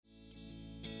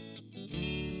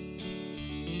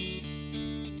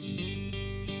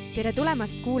Tere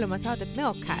tulemast kuulama saadet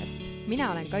Nõocast. Mina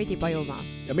olen Kaidi Pajumaa.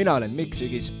 Ja mina olen Mikk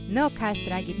Sügis. Nõocast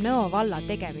räägib Nõo valla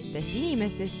tegemistest,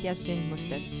 inimestest ja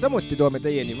sündmustest. Samuti toome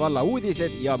teieni valla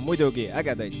uudised ja muidugi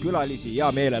ägedaid külalisi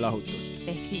ja meelelahutust.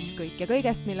 Ehk siis kõik ja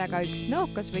kõigest, millega üks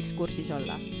nõokas võiks kursis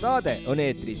olla. Saade on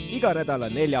eetris iga nädala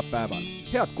neljapäeval.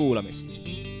 Head kuulamist!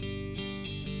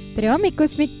 Tere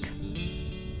hommikust, Mikk!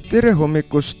 Tere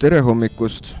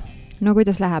hommikust! No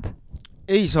kuidas läheb?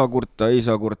 Ei saa kurta,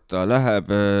 läheb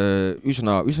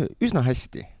üsna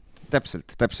hästi.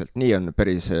 Täpselt, nii on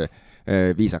päris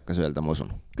viisakas öelda, ma usun.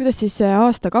 Kuidas siis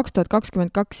aasta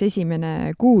 2022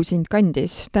 esimene kuu sind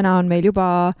kandis? Täna on meil juba,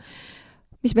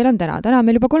 mis meil on täna? Täna on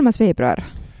meil juba 3. veebruar.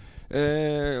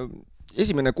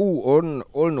 Esimene kuu on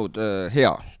olnud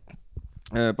hea.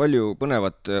 Palju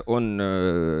põnevat on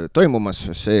toimumas,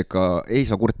 seega ei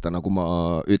saa kurta, nagu ma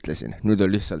ütlesin. Nüüd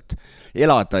on lihtsalt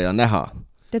elada ja näha.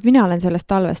 Tead, mina olen sellest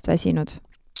talvest väsinud.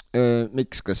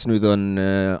 Miks, kas nüüd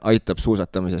aitab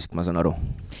suusatamisest, ma saan aru?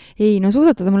 Ei, no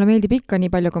suusatada mulle meeldib ikka nii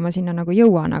palju, kui ma sinna nagu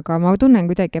jõuan, aga ma tunnen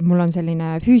kuidagi, et mul on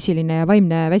selline füüsiline ja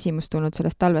vaimne väsimus tulnud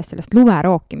sellest talvest, sellest lume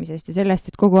rookimisest ja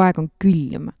sellest, et kogu aeg on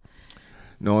külm.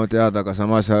 No tead, aga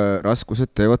samas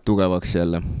raskused teevad tugevaks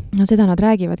jälle. No seda nad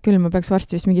räägivad küll, ma peaks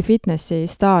varsti vist mingi fitnessi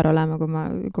staar olema, kui ma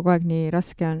kogu aeg nii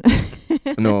raske on.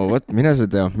 No võt, mine sa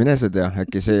tea,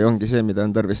 äkki see ongi see, mida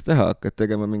on tarvis teha, hakkad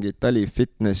tegema mingeid tali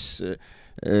fitness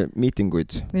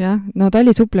miitinguid. Jah, no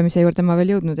tali suplemise juurde ma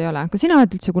veel jõudnud ei ole. Kas sina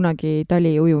oled üldse kunagi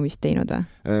tali ujumist teinud?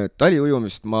 Tali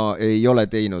ujumist ma ei ole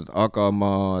teinud, aga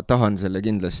ma tahan selle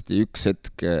kindlasti üks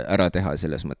hetk ära teha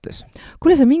selles mõttes.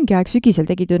 Kuule, sa mingi aeg sügisel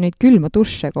tegid ju neid külma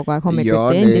duše kogu aeg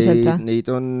hommikuti endiselt või? Neid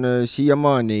on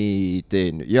siiamaani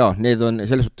teen. Ja, need on,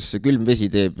 selles suhtes see külm vesi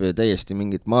teeb täiesti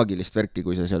mingit maagilist värki,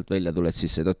 kui sa sealt välja tuled,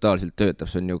 siis see totaalselt töötab.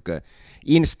 See on niuke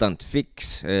instant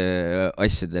fix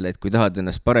asjadele, et kui tahad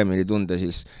ennast paremini tunda,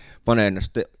 siis pane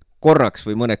ennast korraks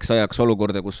või mõneks ajaks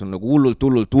olukorda, kus on nagu hullult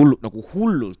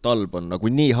halb on, nagu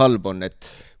nii halb on, et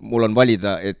mul on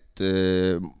valida, et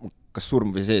kas surm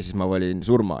või see, siis ma valin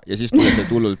surma ja siis tule see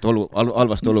hullult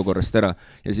halvast olukorrast ära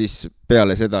ja siis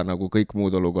peale seda nagu kõik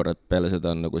muud olukorrad, peale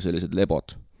seda on nagu sellised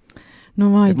lebod. No,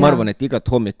 ma arvan, et igat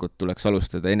hommikut tuleks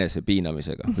alustada enese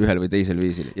piinamisega ühel või teisel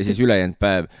viisil ja siis ülejäänud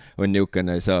päev on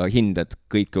niukene, sa hindad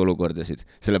kõiki olukordasid,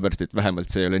 sellepärast, et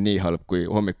vähemalt see ei ole nii halb, kui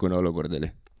hommikune olukord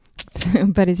oli. See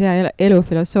on päris hea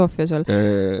elufilosoofia sul.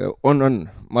 On.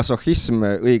 Masohism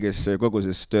õiges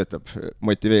koguses töötab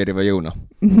motiveeriva jõuna.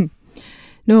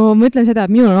 No ma ütlen seda,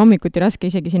 et minul on hommikuti raske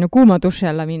isegi sinna kuuma duši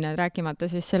alla minna, rääkimata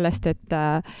siis sellest,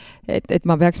 et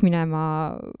ma peaks minema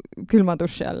külma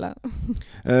duši alla.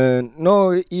 No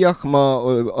jah, ma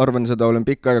arvan seda, olen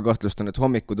pikka aega kahtlustan, et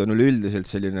hommikud on üleüldiselt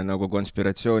selline nagu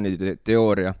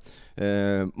konspiratsiooniteooria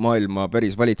maailma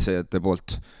päris valitsejate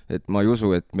poolt, et ma ei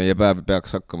usu, et meie päev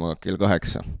peaks hakkama kell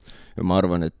 8. Ja ma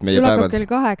arvan, et meie sul päevad... hakkab kell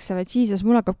 8, või siis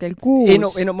mul hakkab kell 6.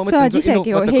 Sa oled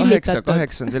isegi ju hellitatud.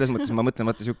 8 on selles mõttes, ma mõtlen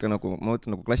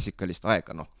nagu klassikalist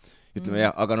aega, no. Ütleme,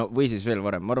 aga no, või siis veel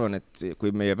varem. Ma arvan, et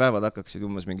kui meie päevad hakkaksid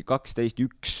umbes mingi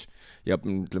 12:01 ja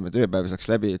ütleme, tööpäev saaks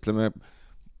läbi, ütleme,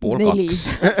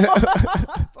 1:30.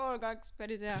 1:30,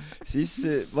 päris hea. Siis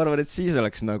ma arvan, et siis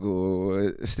oleks nagu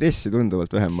stressi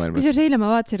tunduvalt vähem maailmas. Kusjuures eile ma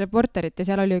vaatasin Reporterit ja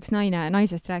seal oli üks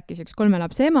naisest rääkis, üks 3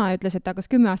 lapse ema ja ütles, et hakkas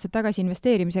 10 aastat tagasi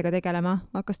investeerimisega tegelema,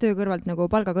 hakkas töö kõrvalt nagu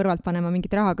palga kõrvalt panema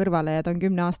mingit raha kõrvale ja ta on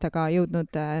 10 aastaga jõudnud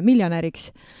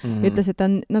miljonäriks. Ütles, et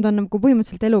nad on nagu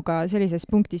põhimõtteliselt eluga sellises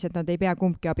punktis, et nad ei pea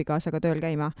kumbki abikaasaga tööl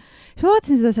käima. Siis ma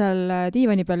vaatasin seda seal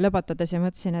diivani peal lõpatades ja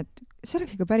mõtlesin, et see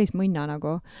oleks ikka päris mõnna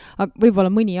nagu, aga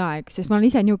võib-olla mõni aeg, sest ma olen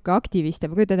ise niuke aktivist ja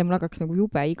ma kujutan, et mul hakkaks nagu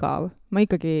jube igav. Ma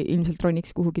ikkagi ilmselt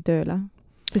roniks kuhugi tööle.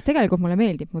 Sest tegelikult mulle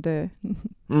meeldib mu töö.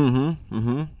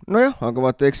 Nojah, aga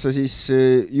vaata, eks sa siis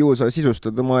ju sa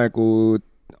sisustad oma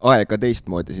aega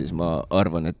teistmoodi, siis ma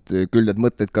arvan, et küll need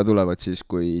mõtted ka tulevad siis,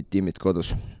 kui tiimid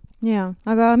kodus. Jaa,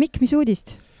 aga Mikk, mis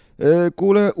uudist?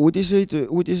 Kuule,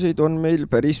 uudiseid on meil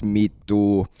päris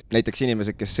mitu. Näiteks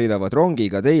inimesed, kes sõidavad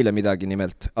rongiga teile midagi,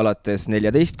 nimelt alates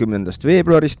 14.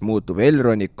 veebruarist muutub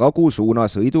Elroni Kagu-suuna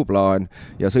sõiduplaan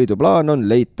ja sõiduplaan on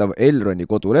leitav Elroni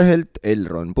kodulehelt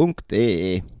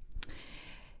elron.ee.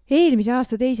 Eelmise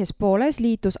aasta teises pooles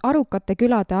liitus Arukate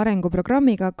külade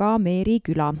arenguprogrammiga ka Meeri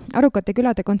küla. Arukate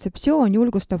külade kontseptsioon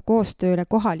julgustab koostööle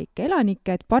kohalikke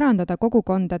elanikke, et parandada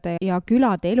kogukondade ja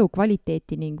külade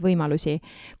elukvaliteeti ning võimalusi.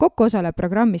 Kokku osaleb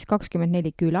programmis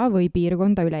 24 küla või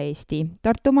piirkonda üle Eesti.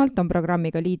 Tartumaalt on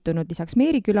programmiga liitunud lisaks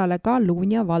Meeri külale ka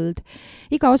Luunja vald.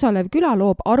 Iga osalev küla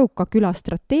loob Aruka küla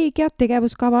strateegia,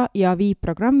 tegevuskava ja viib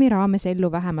programmi raames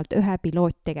ellu vähemalt ühe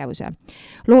piloottegevuse.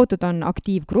 Loodud on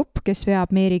aktiivgrupp, kes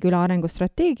veab Meeri Meeriküla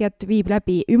arengustrateegiat, viib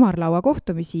läbi ümarlaua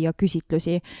kohtumisi ja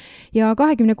küsitlusi. Ja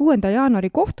 26. jaanuari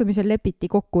kohtumisel lepiti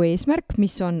kokku eesmärk,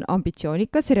 mis on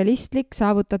ambitsioonikas, realistlik,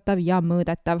 saavutatav ja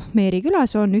mõõdetav.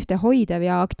 Meerikülas on ühte hoidev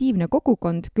ja aktiivne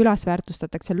kogukond, külas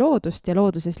väärtustatakse loodust ja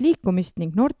looduses liikumist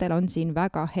ning noortel on siin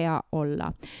väga hea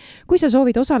olla. Kui sa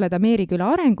soovid osaleda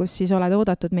Meeriküla arengus, siis oled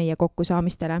oodatud meie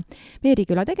kokkusaamistele.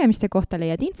 Meeriküla tegemiste kohta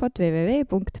leiad infot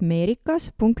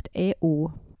www.meerikas.eu.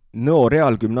 Nõo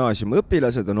Reaalgümnaasiumi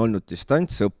õpilased on olnud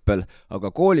distantsõppel, aga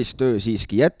koolis töö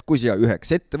siiski jätkus ja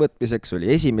üheks ettevõtmiseks oli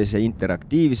esimese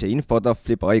interaktiivse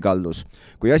infotahvli paigaldus.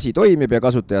 Kui asi toimib ja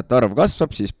kasutajate arv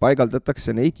kasvab, siis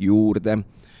paigaldatakse neid juurde.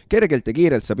 Kergelt ja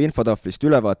kiirelt saab infotahvlist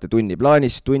ülevaate tunni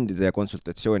plaanist, tundide ja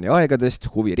konsultatsiooni aegadest,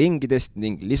 huviringidest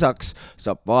ning lisaks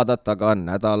saab vaadata ka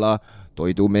nädala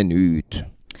toidumenüüd.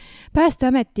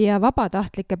 Päästeameti ja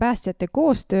vabatahtlike päästjate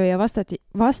koostöö ja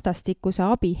vastastikuse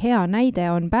abi hea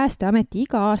näide on Päästeameti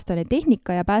iga-aastane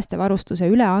tehnika ja päästevarustuse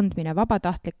üleandmine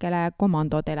vabatahtlikele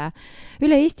komandodele.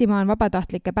 Üle Eestimaa on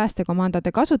vabatahtlike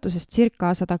päästekomandode kasutusest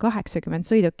circa 180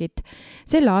 sõidukit.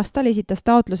 Sel aastal esitas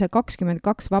taotluse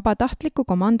 22 vabatahtlikku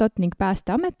komandot ning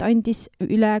Päästeamet andis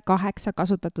üle 8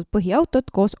 kasutatud põhiautot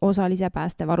koos osalise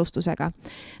päästevarustusega.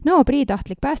 Nõo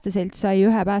Priitahtlik päästeselts sai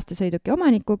ühe päästesõiduki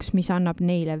omanikuks, mis annab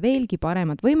neile veelgi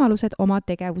paremad võimalused oma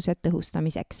tegevuse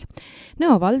tõhustamiseks.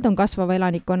 Nõo vald on kasvava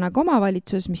elanikkonnaga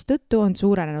omavalitsus, mis tõttu on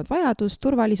suurenenud vajadus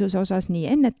turvalisuse osas nii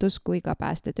ennetus kui ka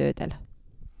päästetöödel.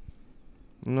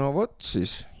 No vot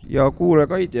siis. Ja kuule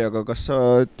Kaidi, aga kas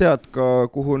sa tead ka,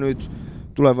 kuhu nüüd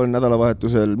tuleval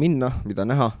nädalavahetusel minna, mida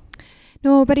näha?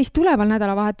 No päris tuleval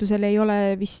nädalavahetusel ei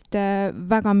ole vist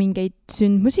väga mingeid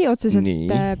sündmusi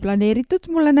otseselt planeeritud,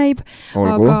 mulle näib,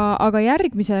 aga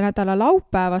järgmise nädala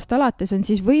laupäevast alates on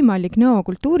siis võimalik Nõo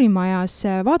kultuurimajas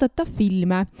vaadata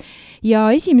filme. Ja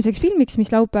esimeseks filmiks,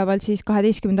 mis laupäeval siis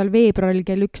 12. veebruaril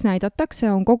kell 1 näidatakse,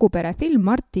 on kogu pere film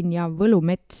Martin ja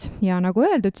Võlumets. Ja nagu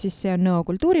öeldud, siis see on Nõo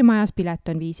kultuurimajas, pilet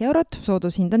on 5 eurot,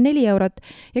 soodushind on 4 eurot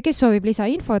ja kes soovib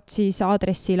lisainfot, siis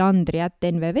aadressil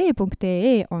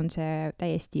andri@nvv.ee on see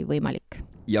täiesti võimalik.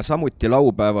 Ja samuti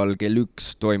laupäeval kell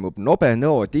 1 toimub Nobe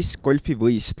Nõo discgolfi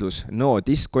võistlus Nõo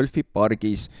discgolfi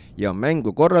pargis ja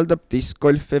mängu korraldab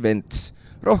Discgolf Events.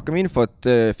 Rohkem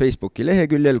infot Facebooki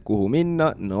leheküljel, kuhu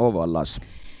minna Nõo vallas.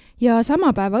 Ja sama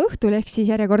päeva õhtul ehk siis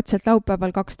järjekordselt laupäeval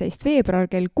 12. veebruar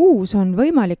kell 6 on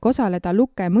võimalik osaleda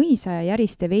Luke mõisa ja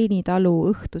Järiste veinitalu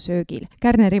õhtusöögil.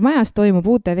 Kärneri majas toimub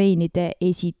uute veinide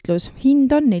esitlus.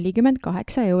 Hind on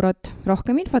 48 eurot.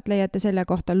 Rohkem infot leiate selle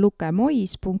kohta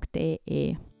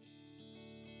lukemois.ee.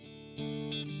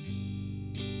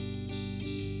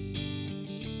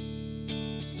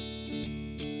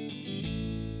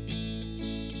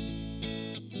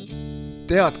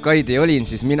 Tead, Kaidi, olin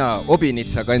siis mina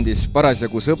Obinitsa kandis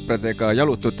parasjagu sõpradega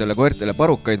jalututele koertele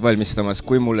parukaid valmistamas,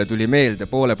 kui mulle tuli meelde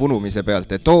poole punumise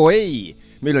pealt, et ei,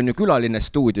 meil on ju külaline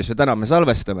stuudios ja täna me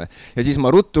salvestame. Ja siis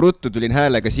ma ruttu tulin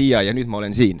häälega siia ja nüüd ma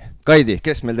olen siin. Kaidi,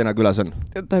 kes meil täna külas on?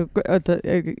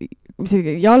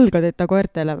 Jalgadeta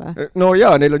koertele või? No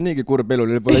jaa, neil on niigi kurb elu,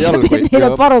 neil pole jalgoid.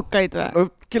 Neil on parukaid või?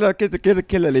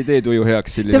 Kellel ei tee tuju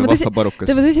heaks selline vahva parukas?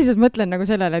 Ma tõsiselt mõtlen nagu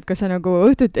sellele, et kas sa nagu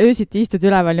öösiti istud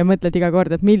üleval ja mõtled iga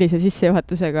kord, et millise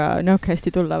sissejuhatusega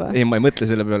hästi tulla või? Ei, ma ei mõtle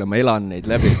selle peale, ma elan neid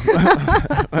läbi.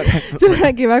 Sul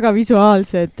ongi väga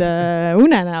visuaalsed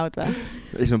unenäod või?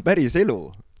 See on päris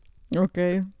elu.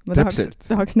 Okei, ma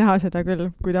tahaks näha seda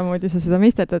küll, kuidamoodi sa seda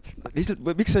meisterdad.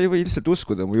 Miks sa ei või lihtsalt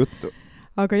uskuda mu juttu?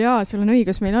 Aga jaa, sul on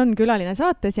õigus, meil on külaline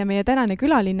saates ja meie tänane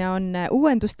külaline on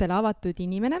uuendustele avatud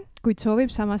inimene, kuid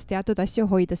soovib samas teatud asju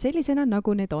hoida sellisena,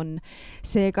 nagu need on.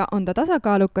 Seega on ta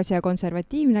tasakaalukas ja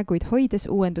konservatiivne, kuid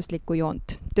hoides uuenduslikku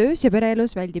joont. Töös ja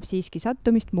pereelus väldib siiski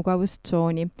sattumist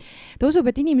mugavustsooni. Ta usub,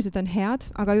 et inimesed on head,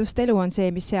 aga just elu on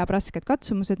see, mis seab rasked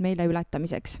katsumused meile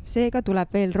ületamiseks. Seega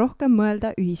tuleb veel rohkem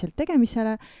mõelda ühiselt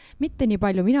tegemisele, mitte nii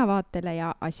palju minavaatele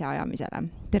ja asjaajamisele.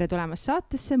 Tere tulemast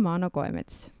saatesse, Maano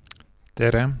Koemets!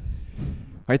 Tere!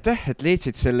 Aitäh, et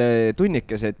leidsid selle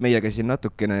tunnikese, et meiega siin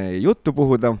natukene juttu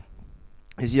puhuda.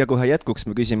 Ja siia kohe jätkuks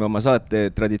me küsime oma saate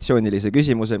traditsioonilise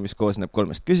küsimuse, mis koosneb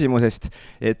 3 küsimusest.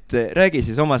 Et räägi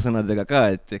siis oma sõnadega ka,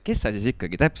 et kes sa siis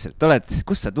ikkagi täpselt oled,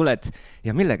 kust sa tuled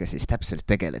ja millega siis täpselt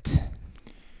tegeled?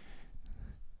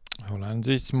 Olen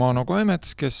siis Maano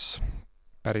Koemets, kes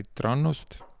pärit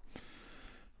Rannust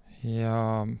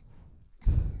ja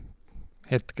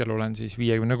hetkel olen siis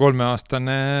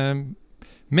 53-aastane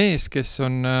mees, kes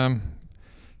on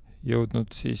jõudnud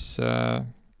siis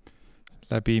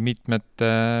läbi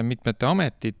mitmete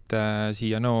ametite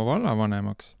siia Nõo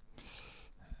vallavanemaks.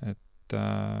 Et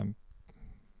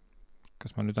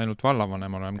kas ma nüüd ainult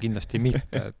vallavanem olen? Kindlasti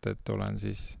mitte, et olen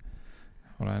siis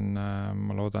olen,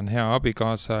 ma loodan, hea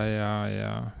abikaasa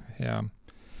ja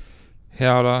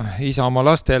hea isa oma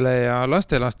lastele ja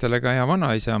lastelastele ka hea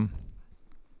vanaisa.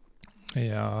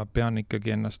 Ja pean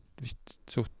ikkagi ennast vist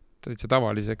täitsa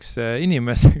tavaliseks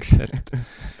inimeseks,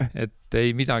 et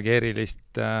ei midagi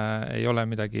erilist, ei ole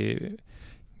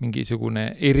mingisugune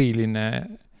eriline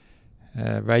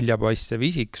väljapaistev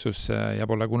isiksus ja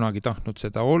pole kunagi tahtnud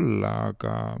seda olla,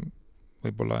 aga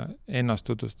võib-olla ennast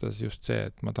tutvustas just see,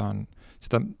 et ma tahan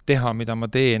seda teha, mida ma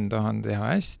tahan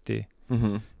teha hästi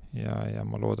ja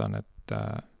ma loodan, et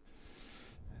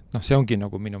see ongi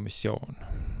nagu minu missioon.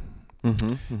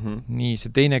 Nii,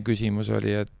 see teine küsimus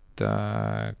oli, et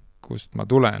kust ma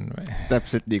tulen.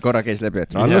 Täpselt nii, korra käis läbi,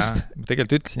 et Rannust. Ma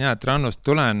tegelikult ütlesin, et Rannust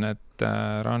tulen, et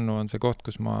Rannu on see koht,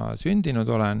 kus ma sündinud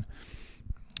olen.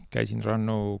 Käisin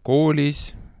Rannu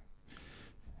koolis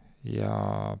ja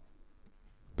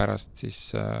pärast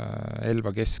siis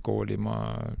Elva keskkooli ma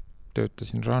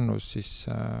töötasin Rannus, siis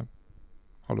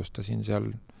alustasin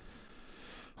seal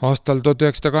aastal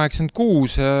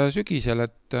 1986 sügisel,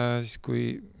 et siis kui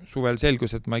suvel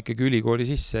selgus, et ma ikkagi ülikooli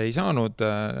sisse ei saanud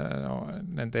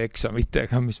nende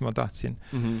eksamitega, mis ma tahtsin.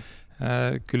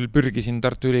 Küll pürgisin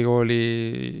Tartu Ülikooli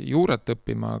juurat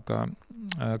õppima, aga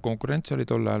konkurents oli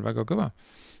tol ajal väga kõva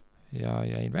ja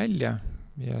jäin välja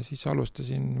ja siis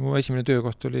alustasin, mu esimene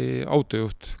töökoht oli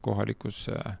autojuht kohalikus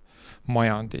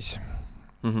majandis.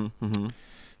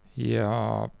 Ja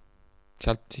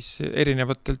sealt siis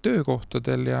erinevatel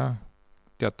töökohtadel ja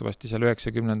teatavasti seal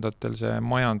 90-ndatel see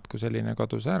majand kui selline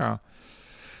kadus ära,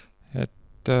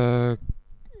 et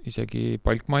isegi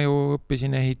palkmaju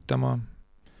õppisin ehitama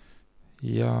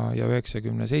ja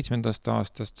 97.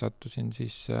 aastast sattusin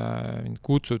siis,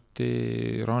 kutsuti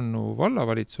Rannu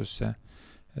vallavalitsusse,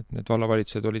 et need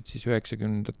vallavalitsused olid siis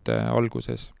 90-ndate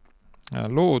alguses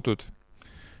loodud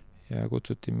ja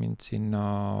kutsuti mind sinna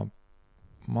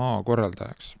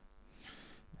maakorraldajaks.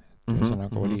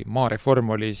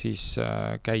 Maareform oli siis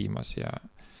käimas ja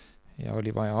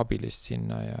oli vaja abilist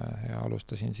sinna ja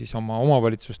alustasin siis oma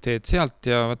omavalitsusteed sealt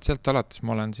ja sealt alates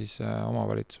ma olen siis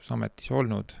omavalitsusametis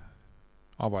olnud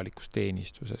avalikus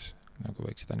teenistuses, nagu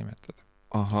võiks seda nimetada.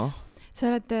 Sa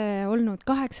oled olnud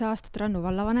 8 aastat Rannu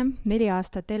vallavanem, 4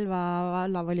 aastat Elva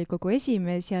vallavolikogu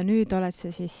esimees ja nüüd oled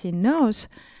sa siis siin Nõos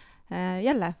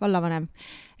jälle vallavanem.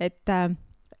 Et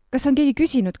kas on keegi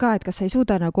küsinud ka, et kas sa ei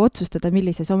suuda nagu otsustada,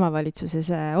 millises omavalitsuses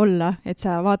olla, et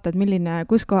sa vaatad,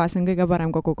 kus kohas on kõige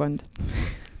parem kogukond?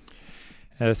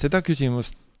 Seda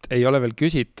küsimust ei ole veel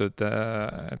küsitud,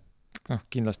 et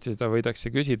kindlasti seda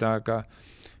võidakse küsida,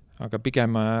 aga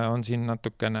pigem on siin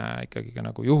natukene ikkagi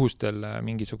nagu juhustel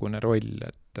mingisugune roll,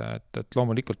 et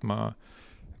loomulikult ma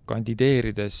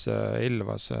kandideerides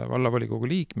Elvas vallavolikogu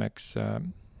liikmeks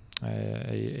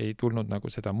ei tulnud nagu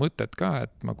seda mõtet ka,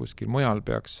 et ma kuskil mujal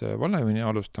peaks vallajuhina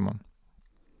alustama.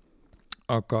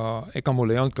 Aga ega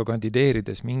mul ei olnud ka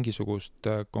kandideerides mingisugust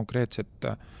konkreetset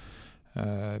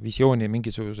visiooni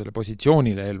mingisugusele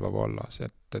positsioonile Elva vallas,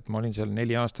 et ma olin seal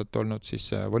 4 aastat olnud siis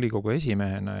volikogu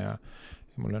esimehena ja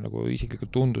mulle nagu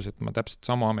isiklikult tundus, et ma täpselt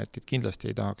sama ametit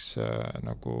kindlasti ei tahaks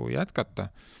nagu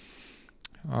jätkata.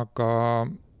 Aga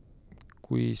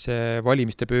kui see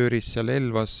valimiste pööris seal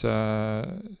Elvas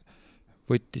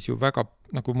võttis ju väga,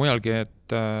 nagu mujalgi,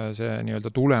 et see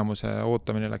nii-öelda tulemuse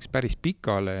ootamine läks päris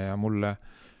pikale ja mulle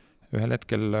ühel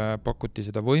hetkel pakuti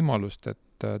seda võimalust,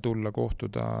 et tulla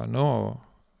kohtuda Nõo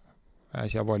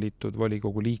äsja valitud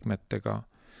volikogu liikmetega,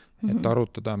 et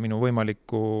arutada minu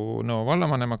võimalikku Nõo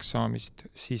vallavanemaks saamist,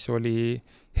 siis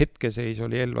hetkeseis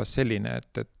oli Elvas selline,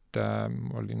 et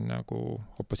olin nagu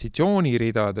opositsiooni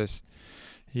ridades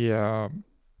ja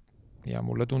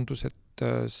mulle tundus, et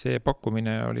see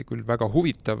pakkumine oli küll väga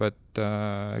huvitav, et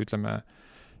ütleme,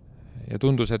 ja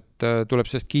tundus, et tuleb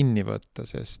sellest kinni võtta,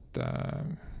 sest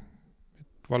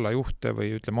vallajuhte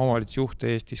või ütleme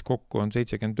omavalitsusjuhte Eestis kokku on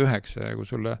 79 ja kui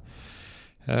sulle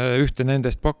ühte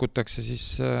nendest pakutakse,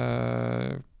 siis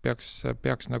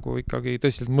peaks nagu ikkagi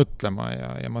tõsiselt mõtlema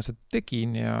ja ma seda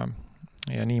tegin ja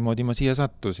niimoodi ma siia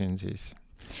sattusin siis.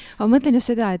 Ma mõtlen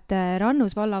just seda, et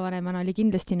Rannus vallavanemana oli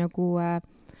kindlasti nagu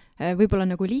võib-olla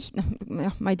nagu lihtne,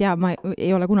 ma ei tea, ma ei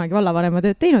ole kunagi vallavanema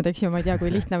tööd teinud, eks ju, ma ei tea, kui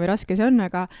lihtne või raske see on,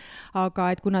 aga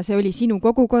et kuna see oli sinu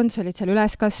kogukond, sa olid seal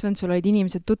üles kasvanud, sul olid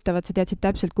inimesed tuttavad, sa teadsid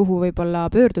täpselt, kuhu võib-olla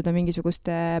pöörduda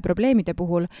mingisuguste probleemide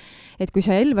puhul, et kui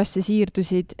sa Elvasse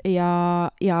siirdusid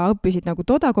ja õppisid nagu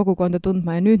toda kogukonda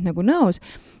tundma ja nüüd nagu Nõos,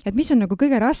 et mis on nagu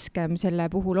kõige raskem selle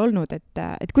puhul olnud,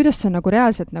 et kuidas sa nagu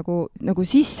reaalselt nagu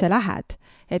sisse lähed,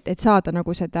 et saada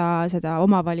nagu seda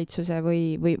omavalitsuse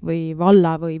või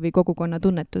valla või kogukonna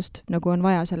tunnetust, nagu on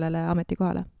vaja sellele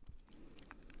ametikohale?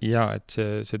 ja et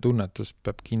see tunnetus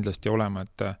peab kindlasti olema,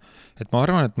 et ma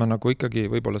arvan, et ma nagu ikkagi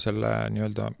võib-olla selle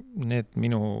nii-öelda need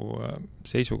minu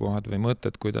seisukohad või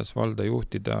mõtted, kuidas valda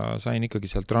juhtida, sain ikkagi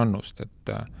sealt rannust,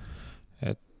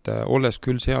 et olles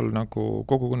küll seal nagu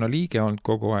kogukonna liige olnud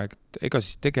kogu aeg, ega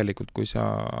siis tegelikult, kui sa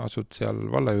asud seal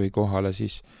vallajuhi kohale,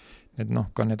 siis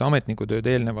ka need ametnikutööd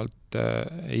eelnevalt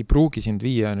ei pruugi sind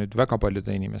viia nüüd väga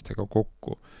paljude inimestega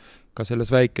kokku, ka selles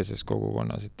väikeses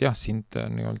kogukonnas, et jah, sind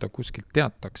nii-öelda kuskilt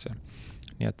teatakse.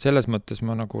 Nii et selles mõttes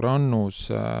ma nagu rannus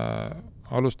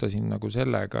alustasin nagu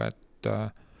sellega, et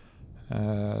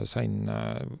sain,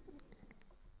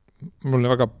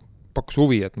 mulle väga pakkus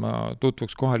huvi, et ma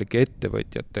tutvuks kohalike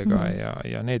ettevõtjatega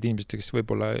ja need inimesed, kes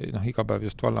võib-olla iga päev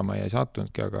just vallamaja ei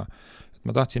sattunudki, aga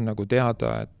ma tahtsin nagu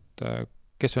teada, et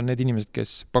kes on need inimesed,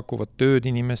 kes pakuvad tööd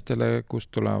inimestele,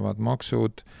 kust tulevad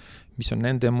maksud, mis on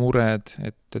nende mured,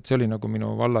 et see oli nagu minu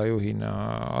vallajuhina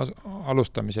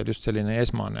alustamisel just selline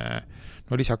esmane,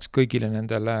 lisaks kõigile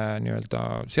nendele nii-öelda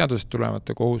seadusest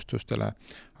tulevate kohustustele,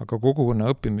 aga kogukonna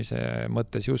õppimise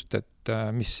mõttes just, et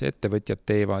mis ettevõtjad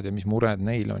teevad ja mis mured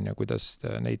neil on ja kuidas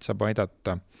neid saab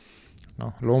aidata.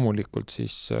 Loomulikult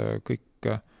siis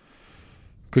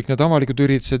kõik need avalikud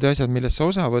üritused ja asjad, millest sa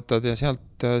osa võtad ja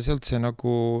sealt see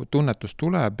nagu tunnetus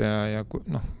tuleb ja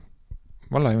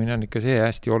vallajuhina on ikka see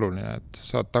hästi oluline, et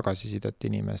saad tagasisidet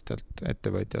inimestelt,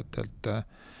 ettevõtjatelt,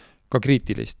 ka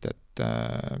kriitilist, et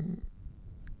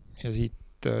ja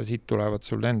siit tulevad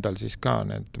sul endal siis ka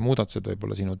need muudatused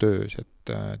võib-olla sinu töös,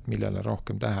 et millele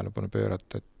rohkem tähelepanu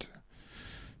pöörata,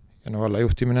 ja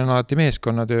vallajuhtimine on alati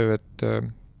meeskonnatöö, et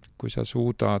kui sa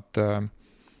suudad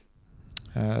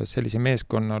sellise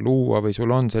meeskonna luua või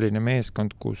sul on selline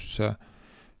meeskond, kus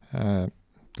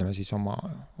ütleme siis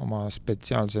oma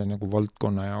spetsiaalse nagu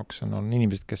valdkonna jaoks on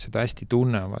inimesed, kes seda hästi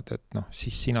tunnevad, et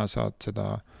siis sina saad seda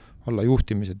valla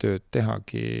juhtimise tööd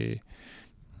tehagi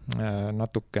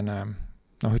natukene,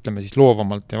 ütleme siis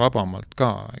loovamalt ja vabamalt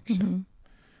ka, eks ju.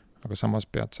 Aga samas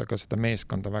pead sa ka seda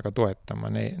meeskonda väga toetama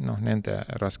nende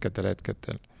rasketel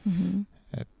hetketel.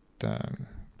 Et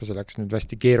see läks nüüd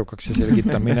hästi keerukaks ja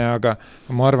selgitamine, aga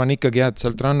ma arvan ikkagi, et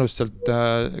sealt rannust,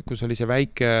 kus oli see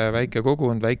väike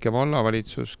kogukond, väike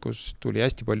vallavalitsus, kus tuli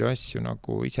hästi palju asju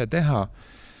nagu ise teha,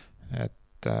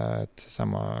 et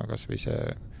sama kas või see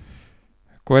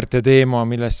koerte teema,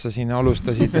 millest sa siin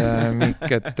alustasid, Mikk,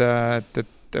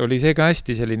 et oli see ka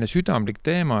hästi selline südamlik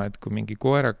teema, et kui mingi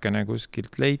koerakene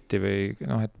kuskilt leiti või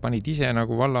et panid ise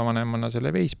nagu vallavanemana selle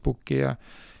Facebooki ja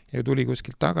tuli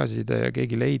kuskilt tagasiside ja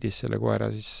keegi leidis selle koera,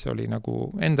 siis oli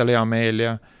nagu endal hea meel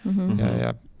ja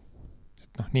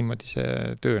niimoodi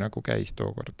see töö nagu käis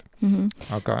tookord.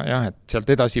 Aga jah, et sealt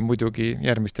edasi muidugi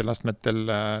järgmistel astmetel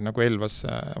nagu Elvas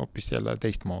hoopis jälle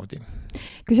teistmoodi.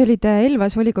 Kui sa olid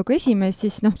Elvas volikogu esimees,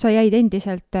 siis sa jäid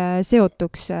endiselt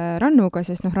seotuks Rannuga,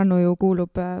 sest Rannu ju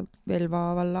kuulub Elva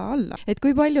valla alla. Et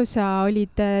kui palju sa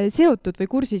olid seotud või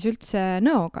kursis üldse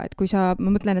Nõoga? Et kui ma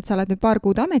mõtlen, et sa oled nüüd paar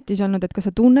kuud ametis olnud, et kas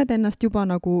sa tunned ennast juba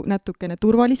nagu natukene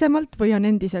turvalisemalt või on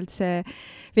endiselt see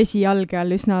vesi jalge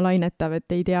all üsna lainetav,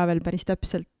 et ei tea veel päris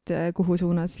täpselt, kuhu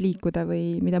suunas liikuda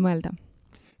või mida mõelda?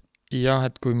 Jah,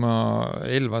 et kui ma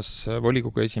Elvas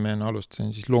volikogu esimehena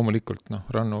alustasin, siis loomulikult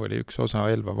Rannu oli üks osa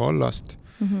Elva vallast,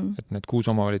 et need 6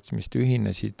 omavalitsemist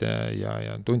ühinesid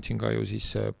ja tundsin ka ju siis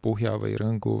Puhja või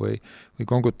Rõngu või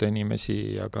Konguta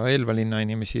inimesi ja ka Elva linna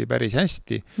inimesi päris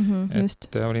hästi,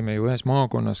 et olime ju ühes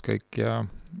maakonnas kõik ja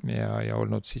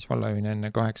olnud siis vallajuhina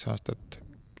enne 8 aastat.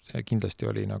 See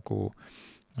kindlasti oli nagu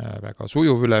väga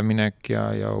sujuv üleminek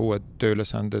ja uued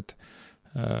tööülesanded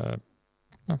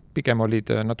pigem olid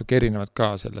natuke erinevad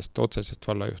ka sellest otsesest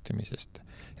vallajuhtimisest.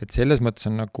 Et selles mõttes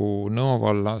on nagu Nõo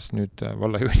vallas nüüd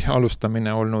vallajuhi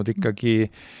alustamine olnud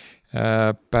ikkagi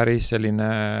päris selline,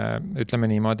 ütleme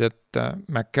niimoodi, et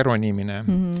mäkkeronimine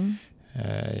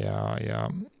ja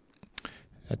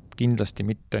et kindlasti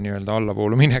mitte nii-öelda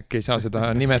allavoolu minek, ei saa seda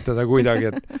nimetada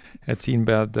kuidagi, et siin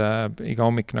pead iga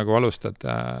hommik nagu alustad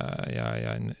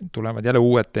ja tulevad jälle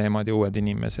uued teemad ja uued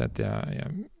inimesed ja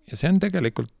see on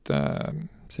tegelikult,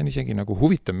 see on isegi nagu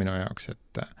huvitav minu jaoks,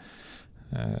 et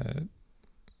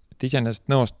iseenesest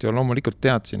Nõost ju loomulikult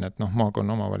teadsin, et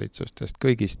maakonna omavalitsustest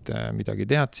kõigist midagi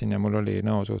teadsin ja mul oli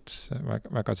Nõo suhtes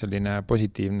väga selline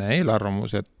positiivne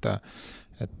eelarvamus,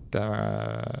 et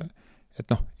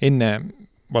enne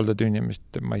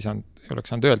valdatüündimist ma ei oleks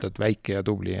saanud öelda, et väike ja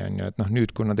tubli on ju, et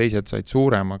nüüd, kuna teised said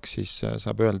suuremaks, siis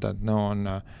saab öelda, et Nõo on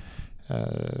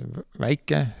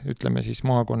väike, ütleme siis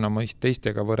maakonna mõist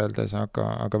teistega võrreldes,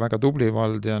 aga väga tubli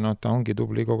vald ja ta ongi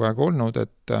tubli kogu aeg olnud,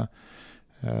 et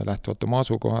lähtuvalt oma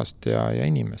asukohast ja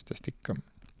inimestest ikka.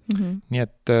 Nii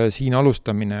et siin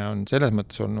alustamine on selles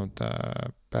mõttes olnud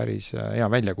päris hea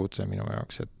väljakutse minu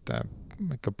jaoks, et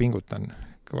ikka pingutan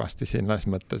kõvasti selles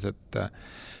mõttes, et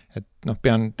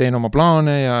teen oma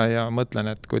plaane ja mõtlen,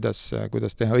 et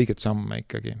kuidas teha õiget samme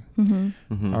ikkagi.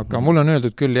 Aga mul on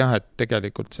öeldud küll jah, et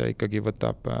tegelikult see ikkagi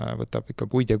võtab ikka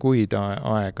kuid ja kuid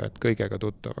aega, et kõigega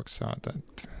tuttavaks saada.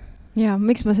 Ja,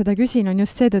 miks ma seda küsin, on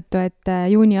just seetõttu, et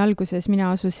juuni alguses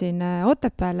mina asusin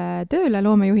Otepääle tööle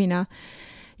loomejuhina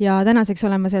ja tänaseks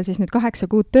olen ma seal siis nüüd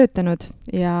 8 kuud töötanud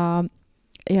ja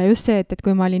just see, et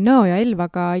kui ma olin Nõo ja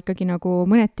Elvaga ikkagi nagu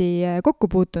mõneti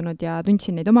kokku puutunud ja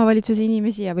tundsin neid omavalitsuse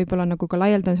inimesi ja võib-olla nagu ka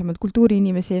laialdasemalt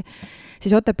kultuuriinimesi,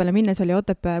 siis Otepääle minnes oli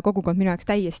Otepää kogukond minu jaoks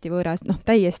täiesti võõras,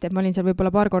 täiesti, et ma olin seal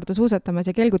võib-olla paar korda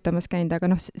suusatamas ja kelgutamas käinud,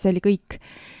 aga see oli kõik.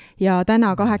 Ja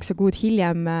täna 8 kuud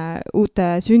hiljem uute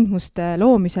sündmuste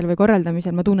loomisel või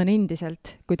korraldamisel ma tunnen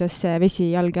endiselt, kuidas see vesi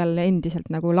jalge all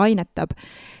endiselt nagu lainetab,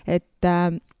 et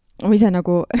ma ise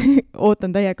nagu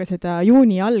ootan täiega seda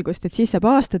juuni algust, et siis saab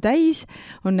aasta täis,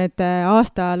 on need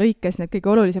aasta lõikes need kõige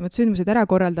olulisemad sündmused ära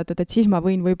korraldatud, et siis ma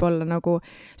võin võib-olla nagu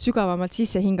sügavamalt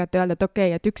sisse hingata ja öelda, et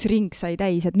okei, et üks ring sai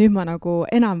täis, et nüüd ma nagu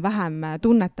enam-vähem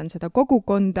tunnetan seda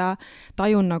kogukonda,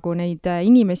 tajun nagu neid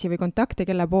inimesi või kontakte,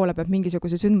 kelle poole peab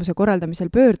mingisuguse sündmuse korraldamisel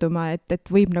pöörduma, et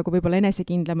võib nagu võib-olla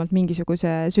enesekindlamalt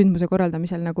mingisuguse sündmuse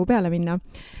korraldamisel nagu peale minna.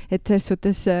 Et selles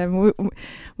suhtes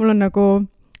mul on nagu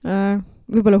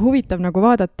võib-olla huvitav nagu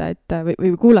vaadata, et või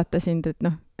kuulata sind,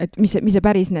 et mis see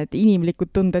päris need inimlikud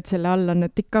tunded selle all on,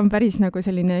 et ikka on päris nagu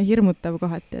selline hirmutav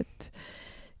kohati, et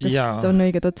kas on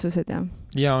õiged otsused ja?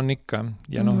 Ja on ikka.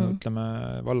 Ja ütleme,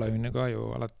 vallajuhina ka ju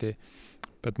alati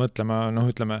pead mõtlema,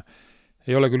 ütleme,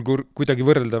 ei ole küll kuidagi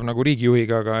võrreldav nagu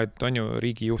riigijuhiga, aga et on ju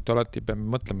riigijuht alati peab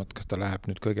mõtlema, et kas ta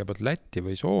läheb nüüd kõigepealt Lätti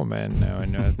või Soome enne,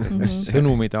 on ju, et mis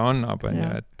sõnumi ta annab, on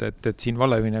ju, et siin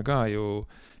vallajuhina ka ju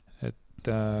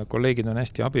kolleegid on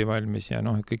hästi abivalmis ja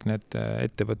kõik need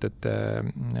ettevõtete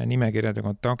nimekirjad ja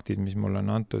kontaktid, mis mulle on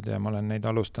antud ja ma olen neid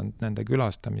alustanud nende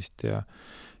külastamist ja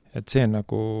et see on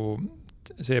nagu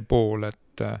see pool,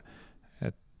 et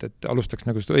alustaks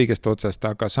nagu seda õigest otsast,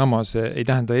 aga samas ei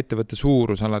tähenda ettevõtte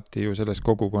suurus alati ju selles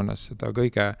kogukonnas seda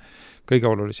kõige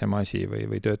olulisem asi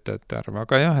või töötajate arv,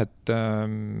 aga jah, et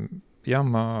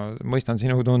ma mõistan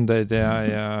sinu tundeid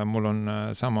ja mul on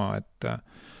sama, et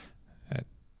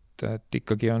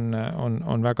ikkagi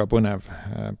on väga põnev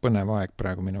aeg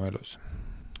praegu minu elus.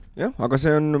 Jah, aga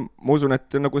see on, ma usun,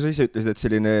 et nagu sa ise ütlesid, et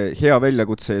selline hea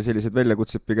väljakutse ja sellised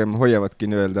väljakutsed pigem hoiavadki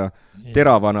nii-öelda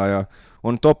teravana ja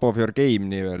on top of your game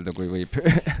nii-öelda, kui võib.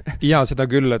 Ja seda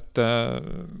küll, et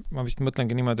ma vist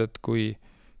mõtlengi niimoodi, et kui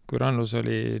Rannus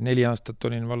oli 4 aastat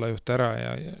olin vallajuht ära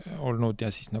ja olnud ja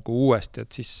siis nagu uuesti,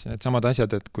 et siis need samad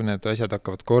asjad, et kui need asjad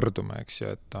hakkavad korduma, eks ju,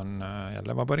 et on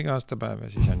jälle vabariigi aastapäev ja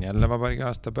siis on jälle vabariigi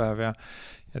aastapäev ja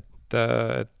et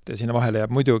sinna vahele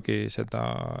jääb muidugi seda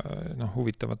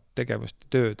huvitavat tegevust ja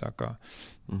tööd,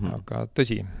 aga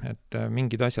tõsi, et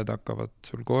mingid asjad hakkavad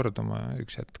sul korduma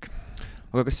üks hetk.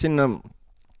 Aga kas sinna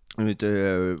nüüd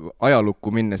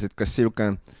ajalukku minnes, et kas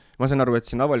ma saan aru, et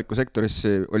siin avaliku sektoris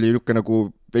oli niisugune nagu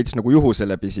veits nagu juhuse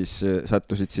läbi siis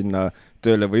sattusid sinna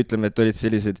tööle või ütleme, et olid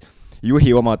sellised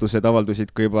juhi omadused avaldusid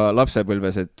kui juba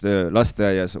lapsepõlves, et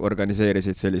lasteaias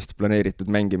organiseerisid sellist planeeritud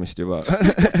mängimist juba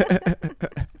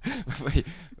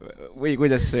või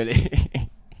kuidas see oli?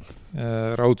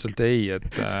 Raudselt ei,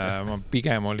 et ma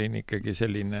pigem olin ikkagi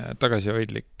selline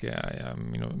tagasihoidlik ja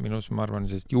minus ma arvan,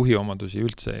 sest juhi omadusi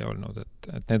üldse ei olnud, et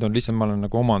need on lihtsalt, ma olen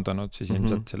nagu omandanud siis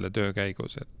ilmselt selle töö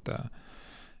käigus,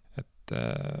 et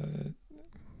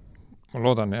ma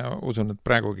loodan ja usun, et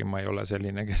praegugi ma ei ole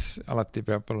selline, kes alati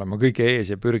peab olema kõige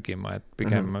ees ja pürgima, et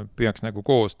pigem püüaks nagu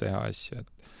koos teha asju,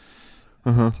 et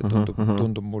see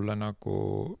tundub mulle nagu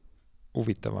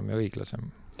huvitavam ja õiglasem.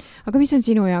 Aga mis on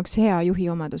sinu jaoks hea juhi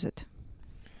omadused?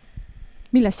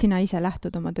 Millest sina ise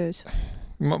lähtud oma töös?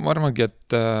 Ma arvangi,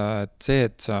 et see,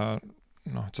 et sa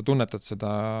tunnetad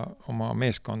seda oma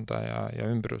meeskonda ja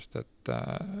ümbrust,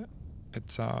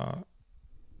 et sa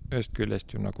ühest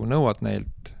küljest ju nagu nõuad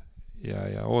neilt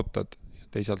ja ootad, ja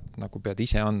teisalt nagu pead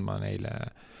ise andma neile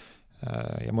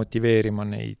ja motiveerima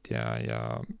neid ja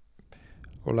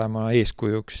olema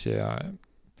eeskujuks ja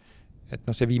et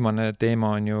see viimane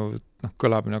teema on ju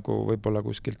kõlab nagu võib-olla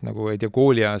kuskilt nagu ei tea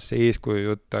koolias see eeskuju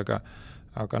jutt, aga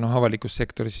avalikus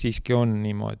sektoris siiski on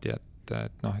niimoodi,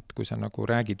 et kui sa nagu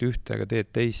räägid ühte, aga teed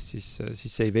teist, siis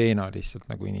see ei veena lihtsalt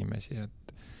nagu inimesi,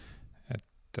 et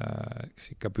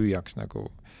ikka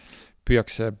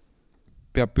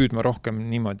peab püüdma rohkem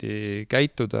niimoodi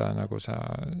käituda, nagu sa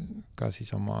ka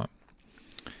siis oma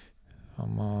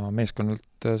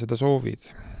meeskonnalt seda soovid.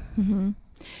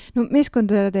 No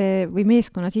meeskondade või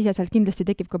meeskonnasiseselt kindlasti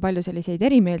tekib ka palju selliseid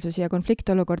erimeelsusi ja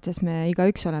konfliktolukordi, sest me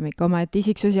igaüks oleme ikka omaette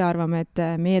isiksus ja arvame, et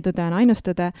meie tõde on ainus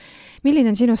tõde.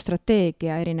 Milline on sinu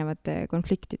strateegia erinevate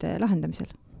konfliktide lahendamisel?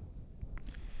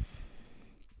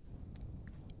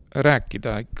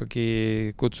 Rääkida ikkagi,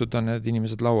 kutsuda need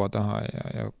inimesed laua taha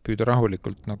ja püüda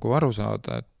rahulikult nagu aru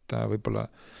saada, et võib-olla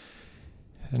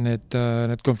need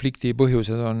konflikti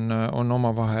põhjused on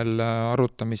omavahel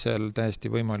arutamisel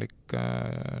täiesti võimalik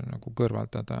nagu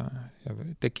kõrvaldada ja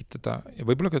tekitada ja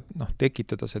võib-olla ka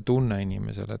tekitada see tunne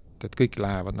inimesel, et kõik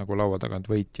lähevad nagu laua tagant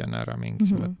võitjana ära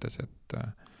mingis mõttes, et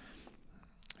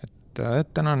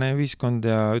tänane ühiskond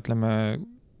ja ütleme,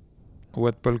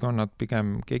 uued põlvkonnad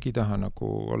pigem keegi taha nagu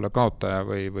olla kaotaja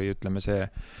või ütleme see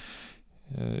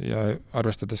ja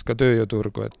arvestades ka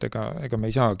tööjõuturgu, et ega me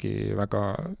ei saagi väga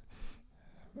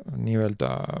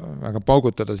väga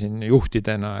paugutada siin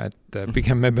juhtidena, et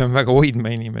pigem me peame väga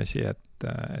hoidma inimesi,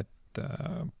 et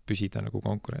püsida nagu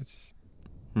konkurentsis.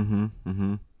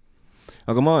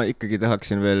 Aga ma ikkagi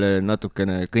tahaksin veel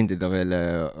natukene kõndida veel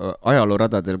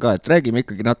ajalooradadel ka, et räägime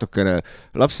ikkagi natukene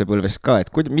lapsepõlvest ka, et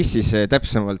mis siis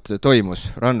täpsemalt toimus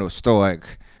Rannus too aeg,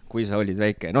 kui sa olid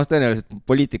väike? Tõenäoliselt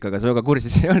poliitikaga sa väga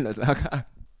kursis ei olnud, aga...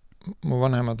 Mu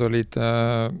vanemad olid,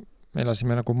 me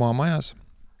elasime nagu maamajas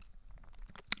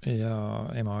ja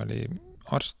ema oli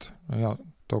arst, ja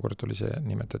tookord oli see,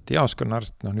 nimetati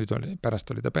jaoskonnaarst, nüüd pärast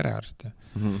oli ta perearst.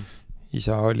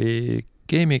 Isa oli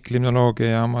keemik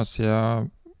limnoloogia jaamas ja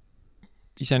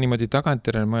ise niimoodi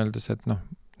tagantjärele mõeldes, et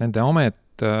nende amet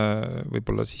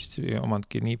võib-olla siis ei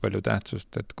omandki nii palju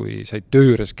tähtsust, et kui sai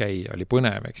töö juures käia, oli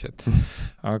põnev, eks, et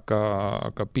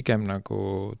aga pigem nagu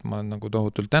ma olen nagu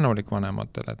tohutult tänulik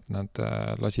vanematele, et nad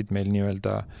lasid meil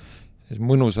nii-öelda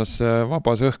mõnusas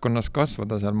vabas õhkkonnas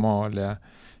kasvada seal maal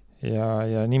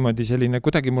ja niimoodi selline,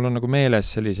 kuidagi mul on nagu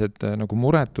meeles sellised nagu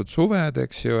muretud suved,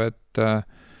 eks ju, et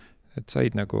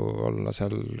said nagu olla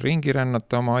seal ringi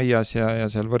rännata oma aias ja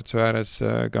seal Võrtsu ääres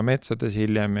ka metsades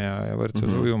hiljem ja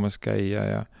Võrtsus ujumas käia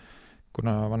ja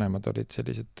kuna vanemad olid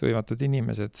sellised võivatud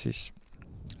inimesed, siis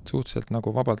suhteliselt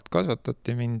nagu vabalt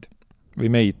kasvatati mind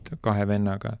või meid 2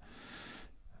 vennaga.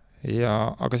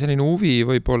 Aga selline huvi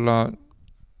võib-olla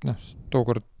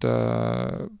tookord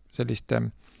selliste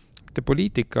mitte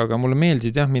poliitika, aga mulle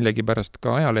meeldisid millegi pärast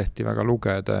ka ajalehti väga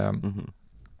lugeda ja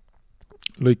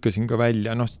lõikasin ka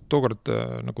välja, tookord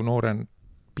nagu nooren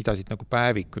pidasid nagu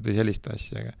päevikud või sellist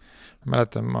asja. Ma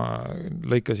mäletan, ma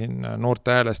lõikasin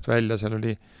noorte häälest välja, seal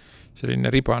oli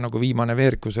selline riba nagu Viimane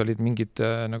veerg, kus olid mingid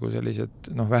nagu sellised,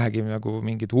 vähegi nagu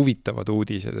mingid huvitavad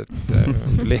uudised, et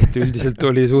leht üldiselt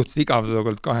oli suhteliselt igav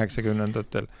tookord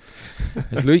 80-ndatel.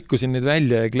 Ja lõikusin neid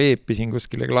välja ja kleepisin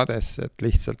kuskile kladesse, et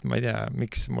lihtsalt ma ei tea,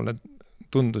 miks mulle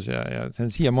tundus ja see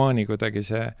on siiamaani kuidagi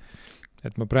see,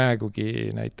 et ma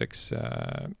praegugi näiteks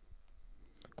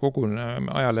kogun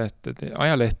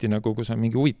ajalehti nagu, kus on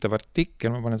mingi huvitav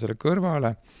artikkel, ma panen selle kõrvale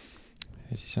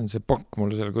ja siis on see pakk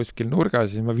mul seal kuskil nurgas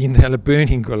ja siis ma viin jälle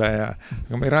pööningule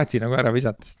aga ma ei raatsi nagu ära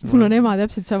visata. Mul on ema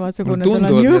täpselt samasugune. Mul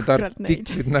tunduvad need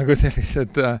artiklid nagu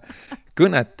sellised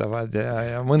kõnetavad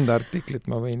ja mõnda artiklit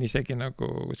ma võin isegi nagu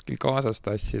kuskil kaasast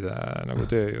tassida nagu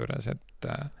töö juures,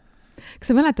 et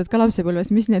kas sa mäletad ka lapsepõlves,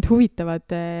 mis need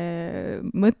huvitavad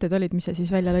mõtted olid, mis sa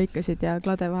siis välja lõikasid ja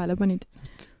klade vahele panid?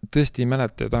 Tõesti ei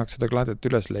mäleta ja tahaks seda kladet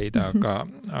üles leida,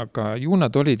 aga ju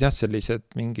nad olid sellised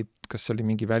mingid, kas oli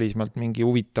mingi välismaalt mingi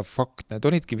huvitav fakt, need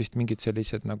olidki vist mingid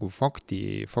sellised nagu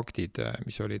faktid,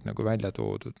 mis olid nagu välja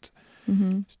toodud.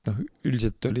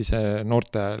 Üldiselt oli see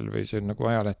noorte ajal või see nagu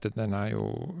ajalehtedena ju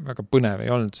väga põnev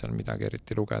ei olnud seal midagi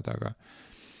eriti lugeda,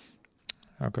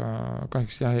 aga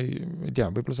kahjuks ei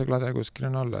tea, võib-olla see klade kuskil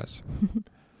on alles.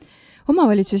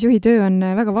 Omavalitsusjuhi töö on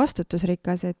väga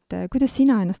vastutusrikas, et kuidas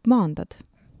sina ennast maandad?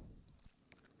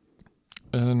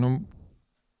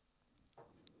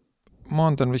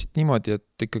 Maandan vist niimoodi,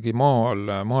 et ikkagi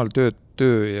maal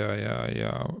töö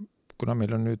ja kuna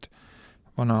meil on nüüd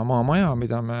vana maamaja,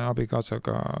 mida me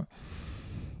abikaasaga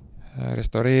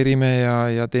restaureerime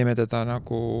ja teeme teda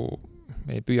nagu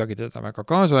me ei püüagi teda väga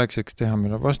kaasaegseks teha,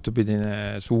 meil on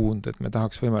vastupidine suund, et me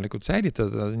tahaks võimalikult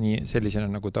säilitada nii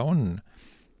sellisena, nagu ta on.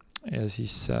 Ja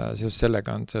siis seoses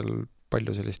sellega on seal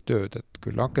palju sellist tööd, et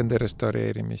küll akende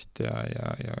restaureerimist ja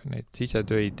neid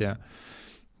sisetöid ja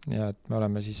et me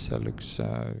oleme siis seal üks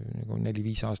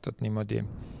 4-5 aastat niimoodi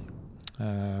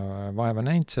vaeva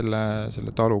näinud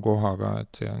selle talukohaga,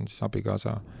 et see on siis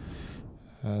abikaasa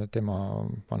tema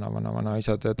vana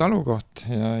isade talukoht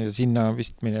ja sinna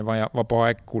vist mine vaba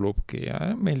aeg kulubki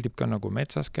ja meeldib ka nagu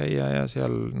metsas käia ja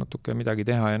seal natuke midagi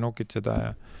teha ja nokitseda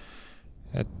ja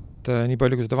et nii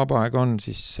palju, kui seda vaba aega on,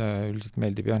 siis üldiselt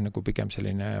meeldib jah, nagu pigem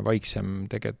selline vaiksem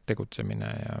tegutsemine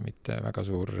ja mitte väga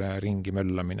suur ringi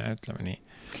möllamine, ütleme nii.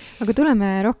 Aga tuleme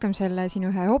rohkem selle sinu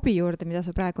ühe hobi juurde, mida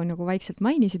sa praegu nagu vaikselt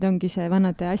mainisid, ongi see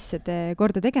vanade asjade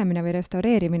korda tegemine või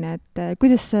restaureerimine, et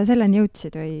kuidas sa selleni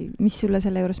jõudsid või mis sulle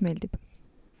selle juures meeldib?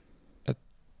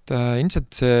 Et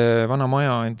ilmselt see vana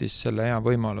maja andis selle hea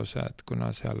võimaluse, et kuna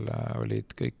seal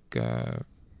olid kõik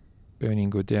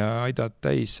pööningud ja aidad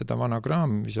täis seda vana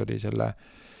kraam, mis oli selle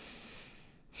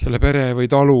pere või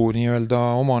talu nii-öelda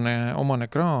omane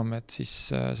kraam, et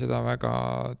siis seda väga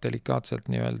delikaatselt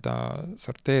nii-öelda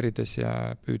sorteerides ja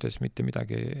püüdes mitte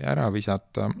midagi ära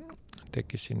visata,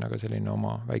 tekkis sinna ka selline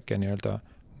oma väike nii-öelda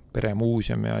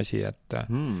peremuuseumi asi, et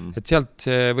sealt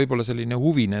see võib-olla selline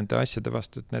huvi nende asjade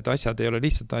vastu, et need asjad ei ole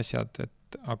lihtsalt asjad,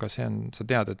 aga sa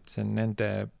tead, et see on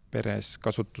nende peres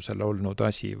kasutusele olnud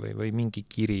asi või mingi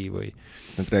kiri või...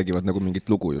 Nad räägivad nagu mingit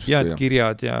lugu just. Ja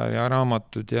kirjad ja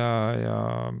raamatud ja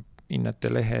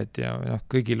innete lehed ja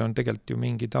kõigil on tegelikult ju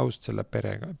mingi taust selle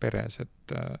peres,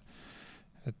 et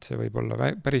see võib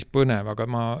olla päris põnev, aga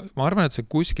ma arvan, et see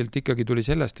kuskilt ikkagi tuli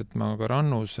sellest, et ma ka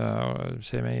Rannus,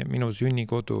 see minu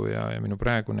sünnikodu ja minu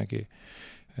praegunegi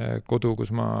kodu,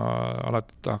 kus ma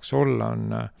alati tahaks olla,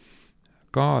 on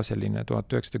ka selline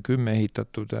 1910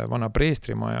 ehitatud vana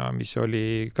preestrimaja, mis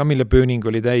oli ka, mille pööning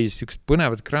oli täis üks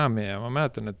põnevat kraami ja ma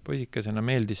mäletan, et poisikesena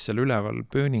meeldis seal üleval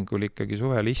pööningul ikkagi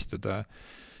suvel istuda.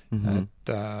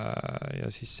 Et, ja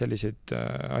siis selliseid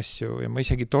asju ja ma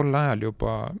isegi tol ajal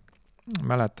juba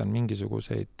mäletan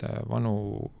mingisuguseid vanu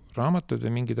raamatuid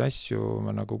või mingeid asju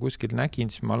ma nagu kuskil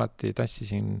nägin, siis ma alati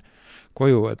tassisin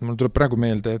koju, et mul tuleb praegu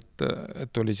meelde,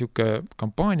 et oli siuke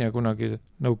kampaania kunagi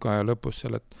nõukaaja lõpus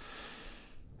seal,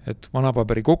 et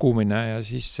vanapaberi kogumine ja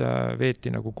siis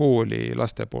veeti nagu kooli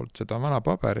laste poolt seda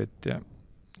vanapaberit ja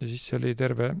siis oli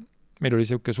meil oli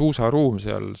siuke suusaruum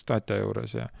seal Statia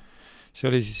juures ja see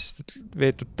oli siis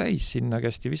veetud täis sinna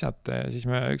kästi visata ja siis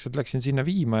ma ükskord läksin sinna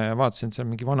viima ja vaatasin, et see on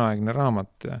mingi vanaaegne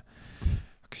raamat ja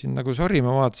hakkasin nagu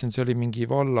sorima, vaatasin, see oli mingi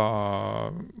valla,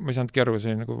 ma ei saanudki aru,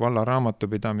 see oli nagu valla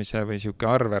raamatupidamise või siuke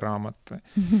arveraamat.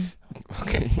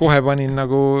 Okay. Kohe panin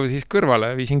nagu siis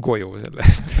kõrvale ja viisin koju selle.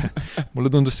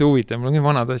 Mulle tundus see huvitav, mul on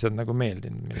vanad asjad nagu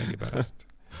meeldinud millegi pärast.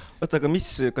 Oota, aga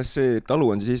kas see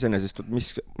talu on siis iseenesest,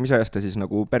 mis ajast ta siis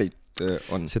nagu pärit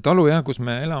on? See talu jah, kus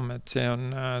me elame, et see on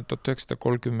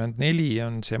 1934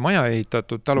 on see maja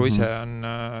ehitatud, talu ise on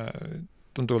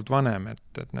tunduvalt vanem,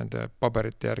 et nende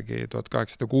paberite järgi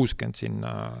 1860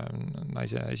 sinna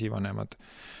naise esivanemad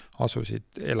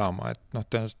asusid elama, et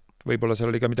tõenäoliselt võib-olla seal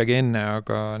oli ka midagi enne,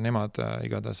 aga nemad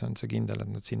igatahes on see kindel,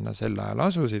 et nad sinna sel ajal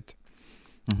asusid.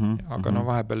 Aga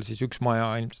vahepeal siis üks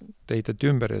maja ilmselt ehitati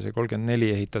ümber ja see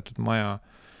 34 ehitatud maja.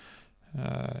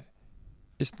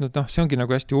 See ongi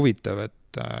nagu hästi huvitav,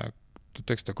 et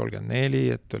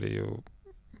 1934, et oli ju,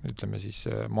 ütleme siis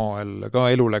maal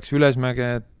ka elu läks ülesmäge,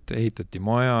 et ehitati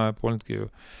maja, polnudki ju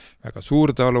väga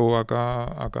suur talu,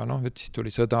 aga siis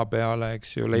tuli sõda peale,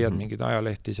 eks ju, leiad mingid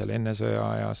ajalehti seal enne sõja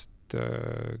ajast,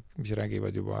 mis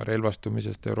räägivad juba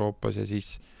relvastumisest Euroopas ja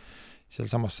siis seal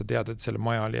samas sa tead, et selle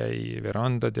majal jäi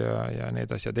verandad ja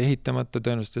need asjad ehitamata,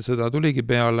 tõenäoliselt see sõda tuligi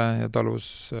peale ja talus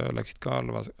läksid ka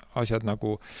asjad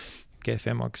nagu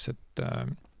kehvemaks, et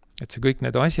see kõik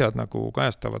need asjad nagu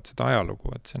kajastavad seda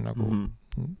ajalugu, et see on nagu,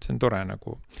 see on tore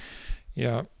nagu.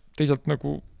 Ja teisalt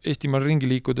nagu Eestimaal ringi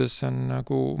liikudes on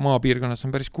nagu maapiirkonnas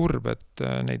on päris kurb, et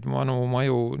neid vanu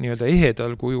maju nii-öelda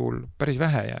ehedal kujul päris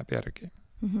vähe jääb järgi.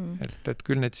 Et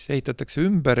küll need siis ehitatakse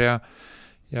ümber ja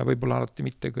võib-olla alati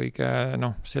mitte kõige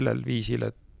sellel viisil,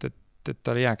 et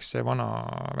tal jääks see vana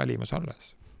välimus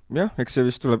alles. Jah, eks see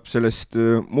vist tuleb sellest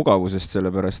mugavusest,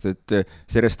 sellepärast, et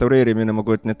see restaureerimine, ma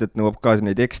kujutan ette, et nõuab ka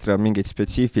neid ekstra mingeid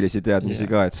spetsiifilisi teadmisi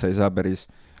ka, et sa ei saa päris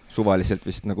suvaliselt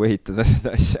vist nagu ehitada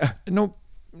seda asja.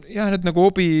 Jah, need nagu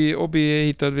hobi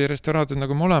ehitad või restauraatid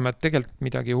nagu me oleme, et tegelikult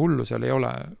midagi hullu seal ei ole.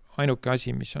 Ainuke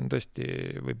asi, mis on tõesti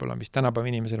võib-olla, mis tänapäeva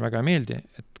inimesele väga ei meeldi,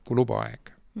 et kulub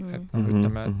aeg. Et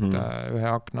ütleme, et ühe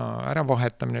akna ära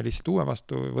vahetamine lihtsalt uue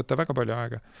vastu võtab väga palju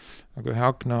aega, aga ühe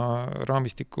akna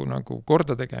raamistiku nagu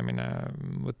korda tegemine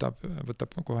võtab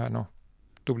kohe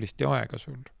tublisti aega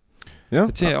sul.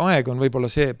 Et see aeg on võib-olla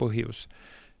see põhjus,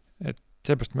 et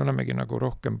seepärast me olemegi nagu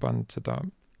rohkem pannud seda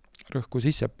rõhku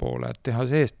sissepoole, et teha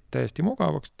seest täiesti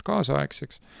mugavaks,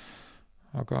 kaasaegseks,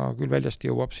 aga küll väljast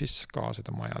jõuab siis ka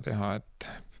seda maja teha, et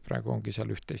praegu ongi seal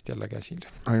üht-teist jälle käsil.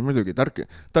 Ai, muidugi, tark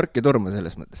ja torma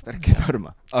selles mõttes, tark ja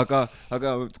torma. Aga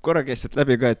korra käisid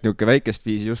läbi ka, et niuke väikest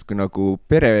viisi justkui nagu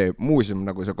peremuuseum,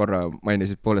 nagu sa korra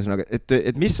mainisid poole sõnaga,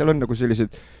 et mis seal on nagu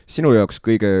sellised sinu jaoks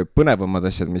kõige põnevamad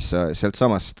asjad, mis sa sealt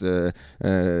samast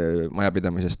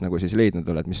majapidamisest nagu siis leidnud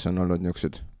oled, mis on olnud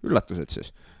niisugused üllatused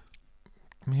siis?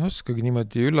 Ma ei oskagi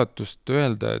niimoodi üllatust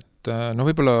öelda, et no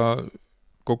võib-olla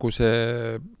kogu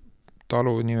see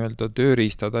talu nii-öelda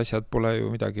tööriistad asjad pole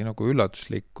ju midagi nagu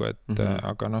üllatuslikku, et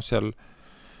aga noh, seal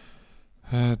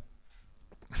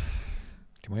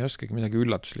ma ei oskagi midagi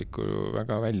üllatuslikku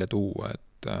väga välja tuua,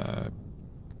 et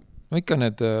no ikka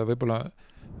need võib-olla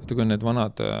need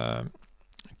vanad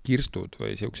kirstud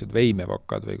või siuksed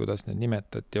veimevakad või kuidas need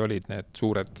nimetati, olid need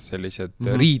suured sellised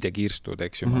riidekirstud,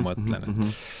 eks ju, ma mõtlen,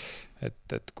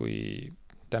 et kui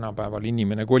tänapäeval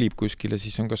inimene kolib kuskile,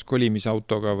 siis on kas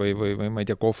kolimisautoga või ma ei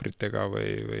tea, kohvritega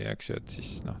või eks ju, et siis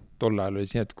tol ajal oli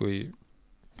see, et kui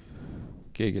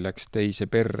keegi läks teise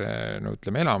perre, no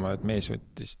ütleme elama, et mees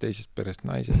võttis teisest perest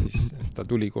naise, siis ta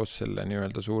tuli koos selle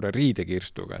nii-öelda suure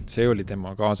riidekirstuga, et see oli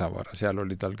tema kaasavara, seal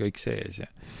oli tal kõik sees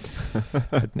ja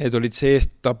et need olid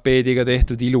seest tapeediga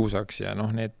tehtud ilusaks ja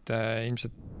need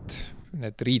ilmselt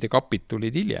need riidekapid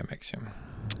tulid hiljem, eks ju.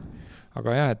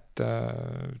 Aga jah, et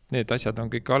need asjad on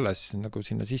kõik alles, nagu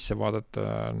sinna sisse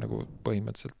vaadata, nagu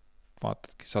põhimõtteliselt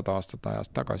vaatadki 100 aastat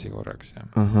ajast tagasi korraks ja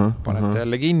panete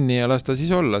jälle kinni ja las ta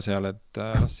siis olla seal, et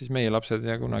las siis meie lapsed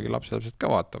ja kunagi lapselapsed ka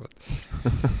vaatavad.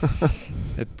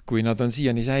 Et kui nad on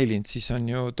siiani säilinud, siis on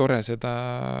ju tore seda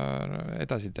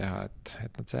edasi teha,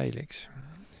 et nad säiliks.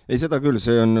 Ei, seda küll,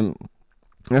 see on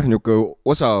jah, niisugune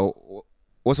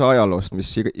osa ajaloost, mis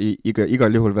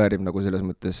igal juhul väärib nagu selles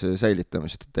mõttes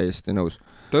säilitamist, täiesti nõus.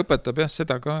 Ta õpetab jah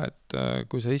seda ka, et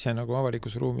kui sa ise nagu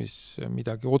avalikus ruumis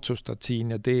midagi otsustad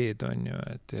siin ja teed, on ju,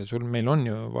 et ja meil on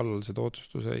ju vallal seda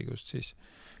otsustusõigust, siis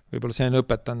võib-olla see on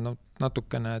õpetanud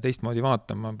natukene teistmoodi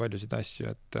vaatama paljusid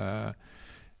asju,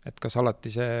 et kas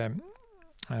alati see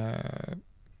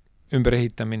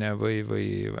ümberehitamine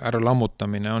või ära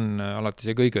lammutamine on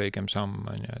alati see kõige õigem samm,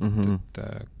 on ju,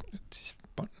 et siis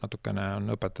natukene on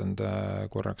õpetanud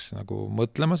korraks nagu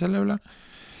mõtlema selle üle.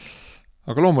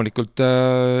 Aga loomulikult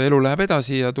elu läheb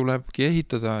edasi ja tulebki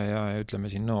ehitada ja ütleme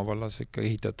siin Nõo vallas ikka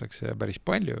ehitatakse päris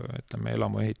palju. Ütleme,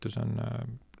 elamuehitus on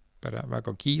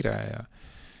väga kiire ja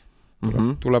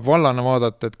tuleb vallana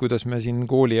vaadata, et kuidas me siin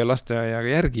kooli ja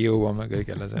lasteaiaga järgi jõuame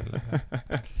kõigele selle.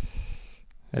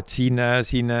 Et siin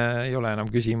ei ole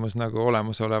enam küsimus nagu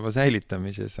olemasoleva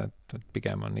säilitamises, et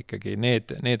pigem on ikkagi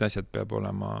need asjad peab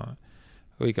olema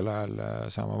õigel ajal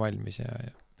saama valmis ja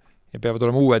peavad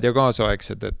olema uued ja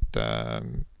kaasaegsed, et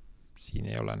siin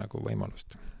ei ole nagu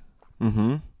võimalust.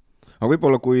 Aga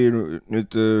võib-olla kui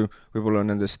nüüd võib-olla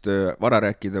nendest vara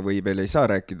rääkida või veel ei saa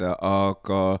rääkida,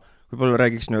 aga võib-olla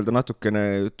räägiks natukene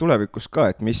tulevikus ka,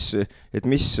 et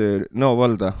mis Nõo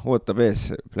valda ootab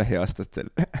ees lähiaastatel?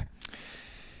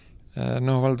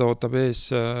 Nõo valda ootab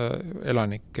ees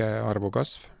elanike arvu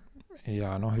kasv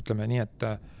ja ütleme nii, et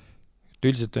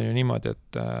üldiselt on ju niimoodi,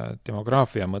 et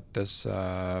demograafia mõttes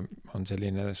on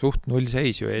selline suht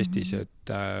nullseis ju Eestis, et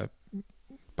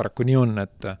paraku nii on,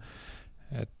 et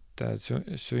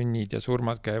sünnid ja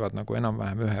surmad käivad nagu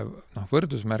enam-vähem ühe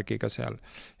võrdusmärgiga seal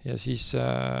ja siis,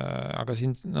 aga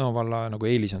siin Nõo valla nagu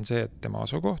eelis on see, et tema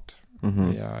asukoht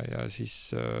ja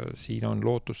siis siin on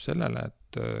lootus sellele,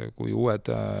 et kui uued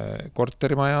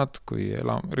korterimajad, kui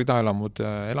ridaelamud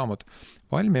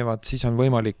valmivad, siis on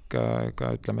võimalik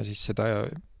ka ütleme siis seda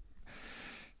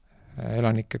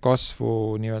elanike kasvu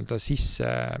nii-öelda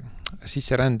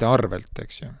sisserände arvelt,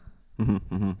 eks ju.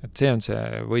 Et see on see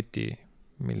võti,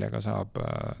 millega saab,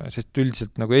 sest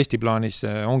üldiselt nagu Eesti plaanis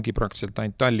ongi praktiliselt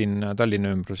ainult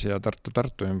Tallinna ümbrus ja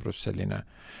Tartu ümbrus selline,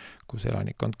 kus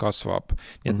elanikkond kasvab.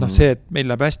 Nii et see, et meil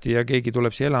läheb hästi ja keegi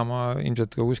tuleb siia elama,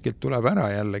 ilmselt ka kuskilt tuleb ära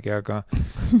jällegi,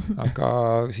 aga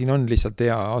siin on lihtsalt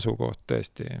hea asukoht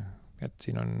tõesti, et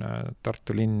siin on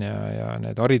Tartu linn ja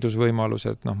need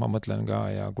haridusvõimalused, ma mõtlen ka,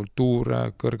 ja kultuur,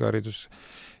 kõrgharidus,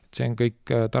 et see on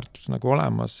kõik Tartus nagu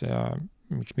olemas ja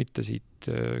miks mitte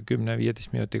siit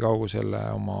 10-15 minuti kaugusele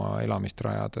oma elamist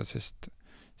rajada, sest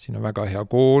siin on väga hea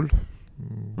kool,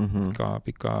 ka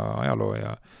pika ajaloo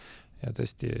ja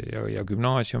tõesti, ja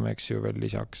gümnaasium, eks ju, veel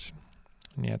lisaks.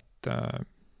 Nii et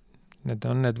need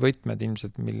on need võtmed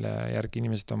ilmselt, mille järgi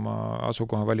inimesed oma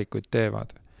asukoha valikuid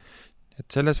teevad. Et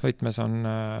selles võtmes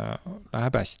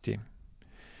läheb hästi.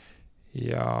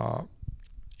 Ja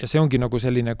see ongi nagu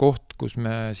selline koht, kus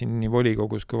me siin nii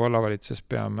volikogus kui vallavalitsuses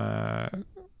peame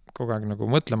kogu aeg nagu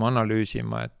mõtlema,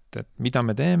 analüüsima, et mida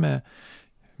me teeme,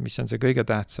 mis on see kõige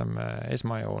tähtsam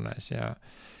esmajoones ja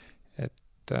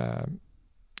et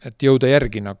et jõuda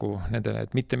järgi nagu nendele,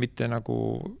 et mitte nagu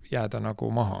jääda nagu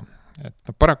maha. Et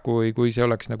no paraku, kui see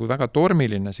oleks nagu väga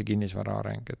tormiline see kinnisvara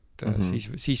areng, et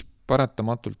siis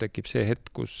paratamatult tekib see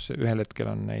hetk, kus ühel hetkel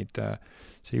on neid,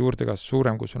 see juurdekasv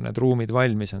suurem, kus on need ruumid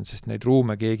valmis on, sest neid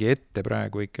ruume keegi ette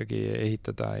praegu ikkagi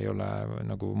ehitada ei ole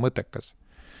nagu mõttekas.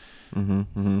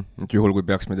 Et juhul, kui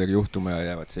peaks midagi juhtuma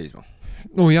ja jäävad seisma.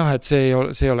 No jah, et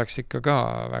see oleks ikka ka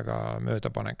väga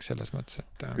möödapanek selles mõttes,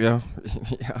 et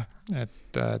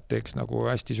et teeks nagu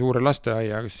hästi suure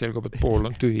lasteaia, kes selgub, et pool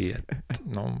on tühi, et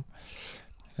no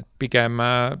et pigem,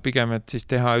 et siis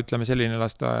teha, ütleme, selline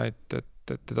lasteaia,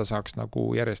 et teda saaks nagu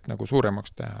järjest nagu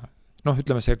suuremaks teha. Noh,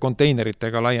 ütleme, see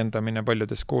konteineritega laiendamine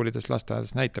paljudes koolides,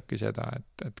 lasteaedades näitabki seda,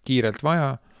 et kiirelt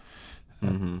vaja,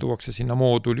 tuuakse sinna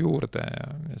moodul juurde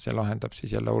ja see lahendab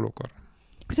siis jälle olukorra.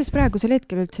 Kuidas praegusel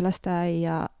hetkel üldse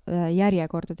lasteaia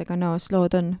järjekordadega Nõos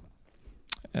lood on?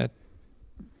 Et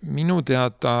minu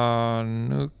teada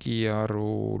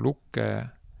Nõgiaru, Luke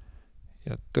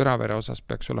ja Tõravere osas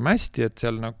peaks olema hästi, et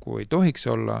seal nagu ei tohiks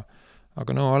olla,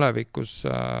 aga Nõo alevikus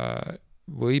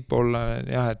võib olla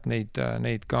jah, et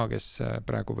neid ka, kes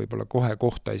praegu võib-olla kohe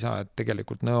kohta ei saa, et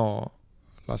tegelikult Nõo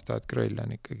lasteaed Krõll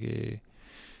on ikkagi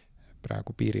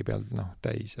praegu piiri peal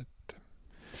täis, et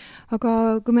aga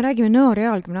kui me räägime Nõo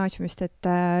reaalgümnaasiumist, et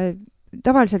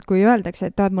tavaliselt kui öeldakse,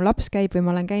 et mu laps käib või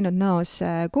ma olen käinud Nõos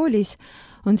koolis,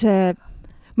 on see,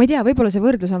 ma ei tea, võib-olla see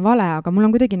võrdlus on vale, aga mul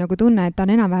on kuidagi nagu tunne, et ta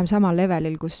on enam-vähem samal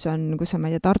levelil, kus on, ma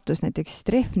ei tea, Tartus näiteks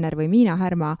Treffner või Miina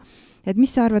Härma. Et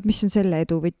mis sa arvad, mis on selle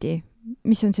edu võti?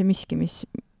 Mis on see miski,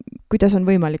 kuidas on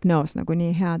võimalik Nõos nagu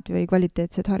nii head või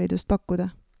kvaliteetset haridust pakkuda?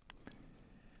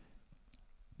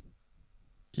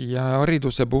 Ja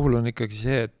hariduse puhul on ikkagi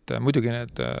see, et muidugi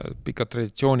need pikad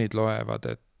traditsioonid loevad,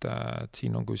 et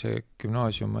siin on, kui see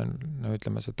gümnaasium on, no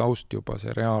ütleme, see taust juba,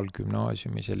 see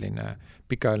reaalgümnaasiumi selline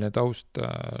pikaajaline taust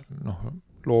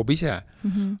loob ise,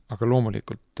 aga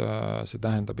loomulikult see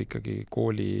tähendab ikkagi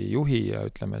koolijuhi ja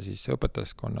ütleme siis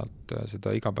õpetajaskonnalt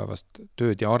seda igapäevast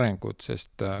tööd ja arengut,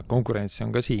 sest konkurents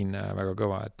on ka siin väga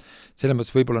kõva, et selles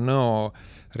mõttes võib-olla Nõo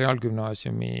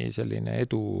reaalgümnaasiumi selline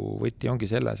edu võti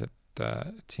ongi selles, et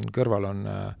siin kõrval on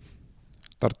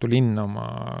Tartu linn oma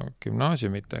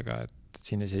gümnaasiumitega, et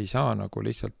siin ei saa nagu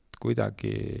lihtsalt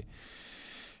kuidagi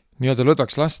nii-öelda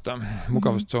lõdvaks lasta,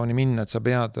 mugavustsooni minna, et sa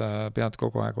pead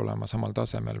kogu aeg olema samal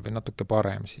tasemel või natuke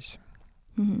parem siis.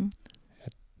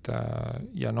 Et,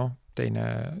 ja teine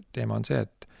teema on see,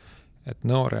 et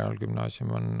Nõo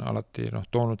reaalgümnaasium on alati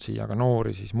toonud siia ka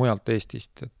noori siis mujalt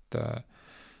Eestist, et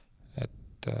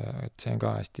see on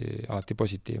ka hästi alati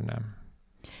positiivne.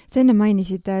 Sa enne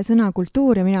mainisid sõna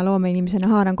kultuur ja mina loomeinimesena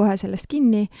haaran kohe sellest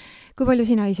kinni. Kui palju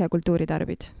sina ise kultuuri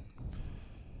tarbid?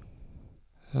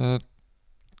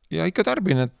 Ja ikka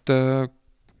tarbin, et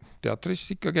teatris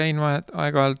ikka käin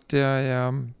aeg-ajalt ja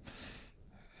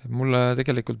mulle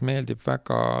tegelikult meeldib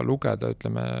väga lugeda,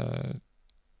 ütleme,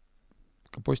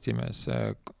 ka Postimees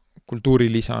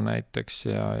kultuurilisa näiteks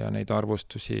ja neid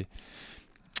arvustusi.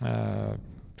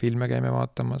 Filme käime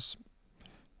vaatamas.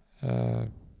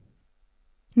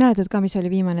 Mäletad ka, mis oli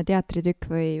viimane teatritükk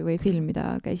või film,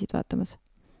 mida käisid vaatamas?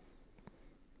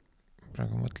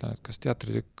 Praegu mõtlen, et kas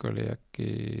teatritükk oli äkki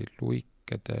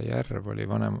Luikede järv oli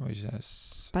Vanemuises.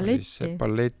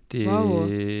 Balleti. Vau.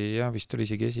 Ja vist oli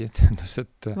isegi esietendus,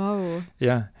 et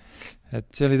jah,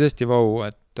 et see oli tõesti vau,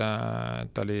 et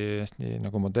ta oli hästi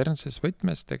nagu modernses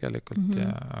võtmes tegelikult,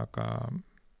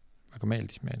 aga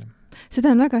meeldis meile. Seda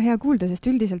on väga hea kuulda, sest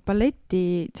üldiselt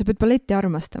sa pead balletti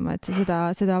armastama, et sa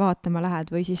seda vaatama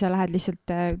lähed või siis sa lähed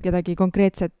lihtsalt kedagi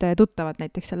konkreetset tuttavat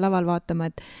näiteks seal laval vaatama,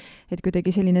 et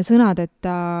kuidagi selline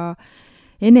sõnadeta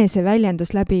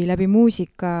eneseväljendus läbi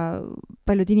muusika,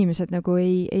 paljud inimesed nagu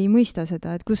ei mõista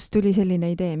seda, et kust tuli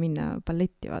selline idee minna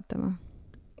balletti vaatama?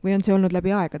 Või on see olnud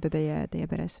läbi aegade teie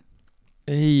peres?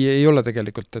 Ei ole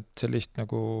tegelikult, et sellist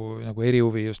nagu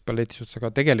erihuvi just balletisust, aga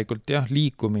tegelikult jah,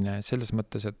 liikumine selles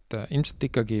mõttes, et ilmselt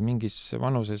ikkagi mingis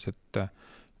vanuses, et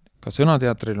ka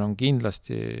sõnateatril on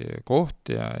kindlasti koht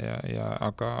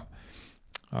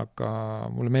aga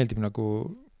mulle meeldib nagu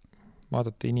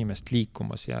vaadata inimest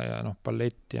liikumas ja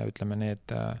ballett ja ütleme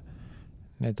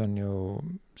need on ju,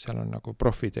 seal on nagu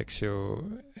profid, eks ju,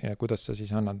 ja kuidas sa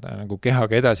siis annad nagu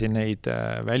kehaga edasi neid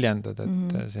väljendad,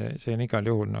 et see on igal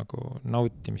juhul nagu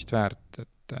nautimist väärt,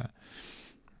 et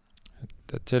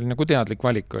see oli nagu teadlik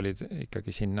valik oli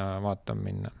ikkagi sinna vaatama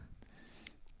minna.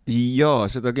 Jaa,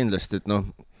 seda kindlasti, et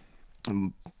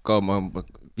ka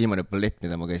viimane ballett,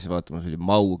 mida ma käisin vaatamas, oli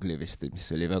Maugli vist,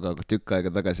 mis oli väga tükk aega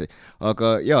tagasi.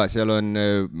 Aga jaa, seal on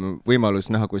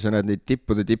võimalus näha, kui sa näed neid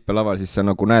tippe laval, siis sa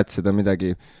nagu näed seda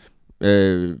midagi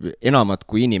enamat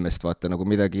kui inimest, vaata nagu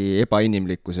midagi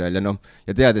ebainimlikku seal ja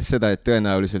ja teades seda, et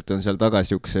tõenäoliselt on seal taga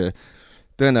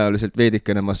tõenäoliselt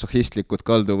veidikene masohhistlikud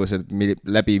kalduvused,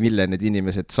 läbi mille need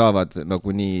inimesed saavad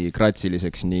nagu nii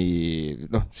gratsiliseks, nii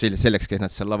selleks, kes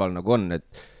nad seal laval nagu on,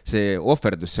 et see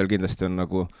ohverdus seal kindlasti on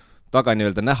nagu taga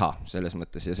nii-öelda näha selles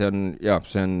mõttes ja see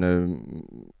on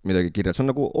midagi kirjas, see on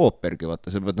nagu oopergi, vaata,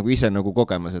 sa pead nagu ise nagu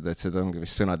kogema seda, et seda ongi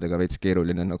vist sõnadega veits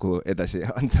keeruline nagu edasi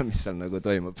anda, mis seal nagu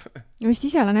toimub. Vist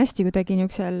ise olen hästi kuidagi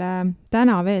niisugusel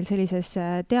täna veel sellises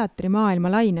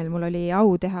teatrimaailma lainel, mul oli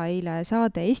au teha eile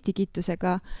saade Eesti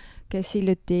Kitusega, kes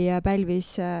hiljuti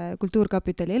pälvis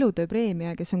Kultuurkapitali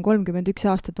elutööpreemia, kes on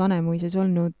 31 aastat Vanemuises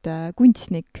olnud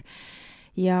kunstnik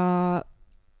ja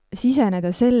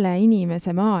siseneda selle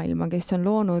inimese maailma, kes on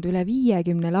loonud üle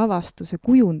 50 lavastuse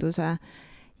kujunduse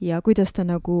ja kuidas ta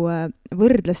nagu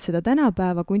võrdles seda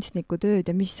tänapäeva kunstniku tööd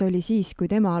ja mis oli siis, kui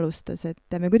tema alustas,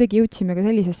 et me kuidagi jõudsime ka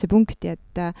sellisesse punkti,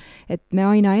 et me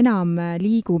aina enam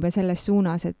liigume selles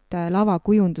suunas, et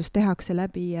lavakujundus tehakse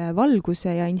läbi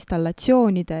valguse ja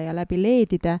installatsioonide ja läbi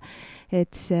LED-ide,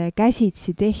 et see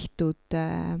käsitsi tehtud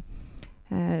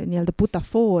nii-öelda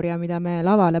butafooria, mida me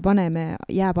lavale paneme,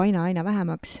 jääb aina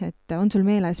vähemaks, et on sul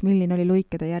meeles, milline oli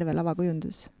Luikede järve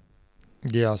lavakujundus?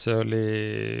 Ja see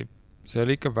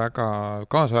oli ikka väga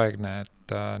kaasaegne,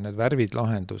 et need värvid,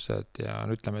 lahendused ja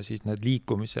ütleme siis need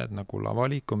liikumised nagu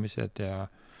lavaliikumised ja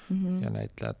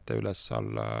näitlejate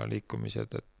üles-alla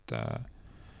liikumised, et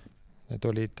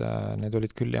need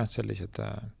olid küll jah, sellised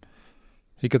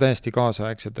ikka täiesti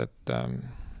kaasaegsed, et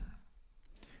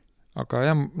aga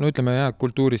jah, ütleme jah,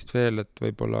 kultuurist veel, et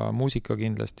võib-olla muusika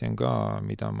kindlasti on ka,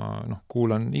 mida ma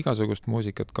kuulan igasugust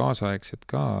muusikat, kaasaegset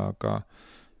ka,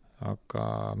 aga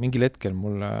mingil hetkel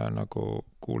mulle nagu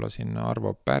kuulasin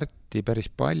Arvo Pärti päris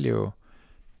palju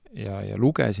ja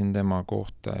lugesin tema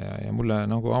kohta ja mulle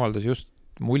nagu avaldas just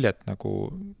muljet nagu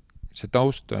see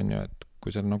taust on ju, et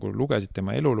kui sa nagu lugesid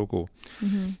tema elulugu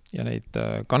ja neid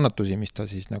kannatusi, mis ta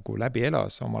siis nagu läbi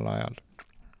elas omal ajal,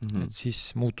 et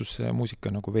siis muutus see muusika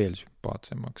nagu veel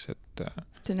sümpaatsemaks, et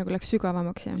see nagu läks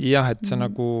sügavamaks, jah? Jah, et sa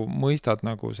nagu mõistad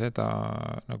nagu seda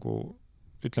nagu,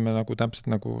 ütleme nagu täpselt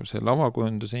nagu see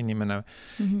lavakujunduse inimene,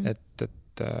 et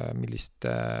millist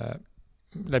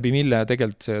läbi mille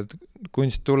tegelikult see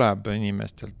kunst tuleb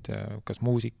inimestelt, kas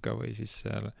muusika või siis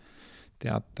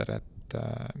teater, et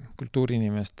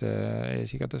kultuuriinimeste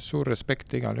ees igatahes suur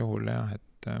respekt igal juhul, jah,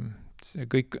 et see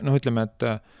kõik, ütleme, et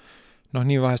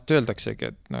nii vahest öeldaksegi,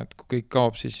 et kui kõik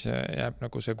kaob, siis jääb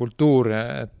nagu see kultuur,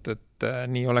 et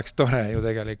nii oleks tore ju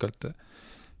tegelikult.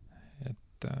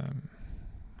 Et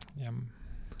jah.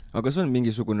 Aga see on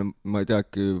mingisugune, ma ei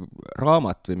teagi,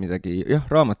 raamat või midagi, jah,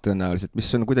 raamat tõenäoliselt, mis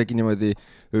on kuidagi niimoodi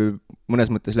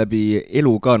mõnes mõttes läbi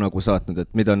elu ka nagu saatnud,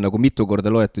 et mida on nagu mitu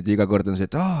korda loetud ja iga kord on see,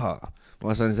 et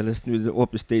ma saan sellest nüüd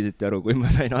hoopis teisiti aru, kui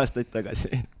ma sain aastaid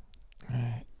tagasi.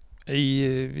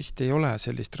 Ei, vist ei ole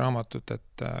sellist raamatut,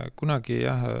 et kunagi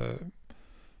jah,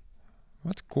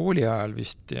 kooli ajal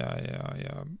vist ja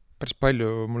päris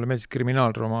palju, mulle meeldis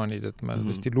kriminaalromaanid, et ma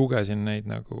tõesti lugesin neid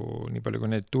nagu nii palju, kui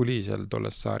neid tuli seal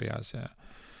tolles sarjas ja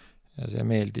see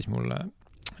meeldis mulle,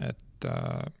 et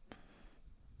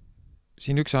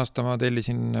siin üks aasta ma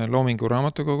tellisin Loomingu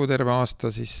raamatukogu terve aasta,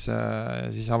 siis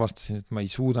avastasin, et ma ei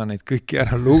suuda neid kõiki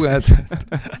ära lugeda,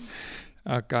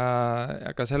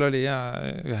 aga seal oli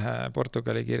ühe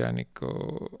Portugali kirjaniku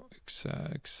üks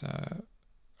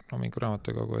Loomingu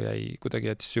raamatukogu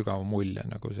kuidagi jättis sügava mulje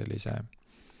nagu sellise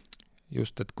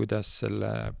just, et kuidas selle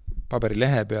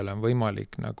paberilehe peale on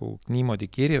võimalik nagu niimoodi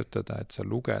kirjutada, et sa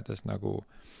lugedes nagu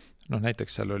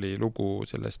näiteks seal oli lugu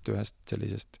sellest ühest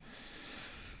sellisest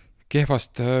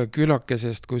kehvast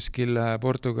külakesest kuskil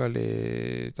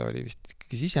Portugali, ta oli vist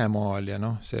sisemaal ja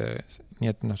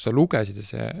nii et sa lugesid ja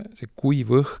see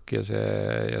kuiv õhk ja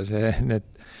see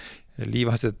need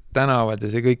liivased tänavad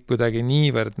ja see kõik kuidagi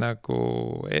niivõrd nagu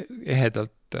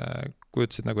ehedalt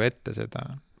kujutasid nagu ette seda.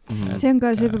 See on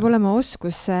ka, see peab olema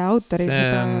oskus autoril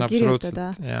seda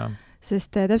kirjutada.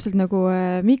 Sest täpselt nagu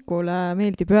Mikule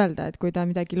meeldib öelda, et kui ta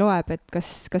midagi loeb, et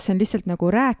kas see on lihtsalt nagu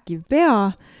rääkiv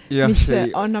pea, mis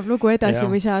annab lugu edasi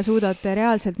või sa suudad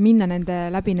reaalselt minna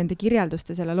läbi nende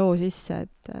kirjelduste selle loo sisse.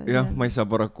 Ma ei saa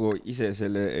paraku ise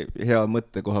selle hea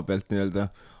mõtte koha pealt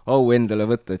nii-öelda au endale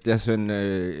võtta, et jah, see on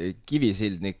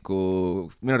Kivisildniku,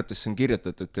 minu arvates on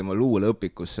kirjutatud tema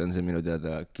luuleõpikusse, on see minu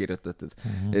teada kirjutatud,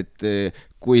 et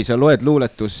kui sa loed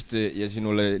luuletust ja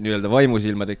sinule nii-öelda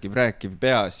vaimusilma tekib rääkiv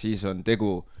pea, siis on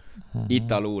tegu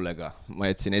italuulega. Ma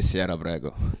jätsin essi ära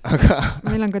praegu.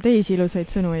 Meil on ka teisi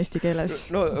ilusaid sõnu eesti keeles.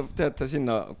 No tead, ta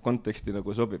sinna konteksti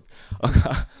nagu sobib.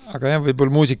 Aga jah,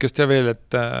 võib-olla muusikast ja veel,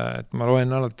 et ma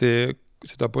loen alati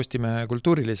seda Postimehe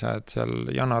kultuurilisa, et seal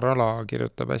Janar Ala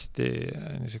kirjutab hästi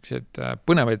niisuguseid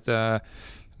põnevaid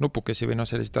nupukesi või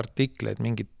selliseid artikleid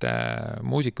mingite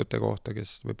muusikute kohta,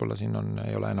 kes võib-olla siin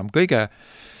ei ole enam kõige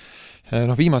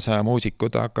viimase aja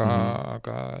muusikud,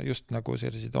 aga just nagu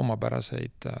selliseid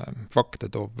omapäraseid fakte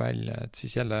toob välja, et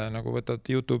siis jälle nagu võtad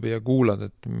YouTube'i ja kuulad,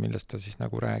 et millest ta siis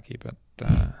nagu räägib, et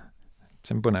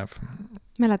see on põnev.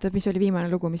 Mäletad, mis oli viimane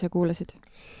lugu, mis sa kuulasid?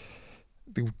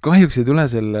 Kahjuks ei tule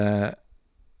selle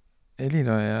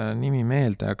helilooja nimi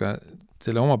meelde, aga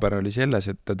selle omapära oli selles,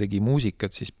 et ta tegi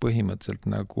muusikat siis põhimõtteliselt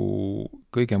nagu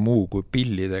kõige muu kui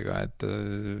pillidega, et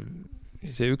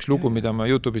see üks lugu, mida ma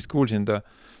YouTube'ist kuulsin, ta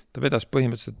vedas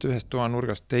põhimõtteliselt ühest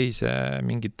toanurgast teise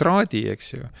mingi traadi,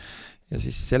 eks ju, ja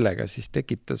siis sellega siis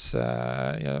tekitas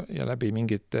ja läbi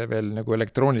mingite veel nagu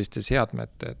elektrooniliste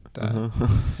seadmete,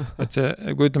 et see,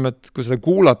 kui ütleme, et kui seda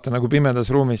kuulata nagu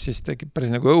pimedas ruumis, siis tekib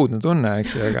päris nagu õudne tunne,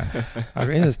 eks ju, aga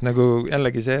enesest nagu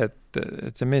jällegi see,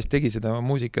 et see mees tegi seda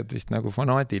muusikat vist nagu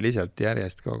fanaatiliselt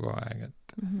järjest kogu aeg, et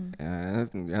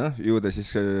jah, ju ta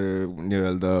siis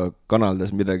nii-öelda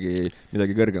kanaldas midagi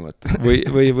kõrgemat.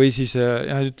 või siis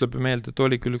jah, ütleb meelde, et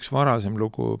oli küll üks varasem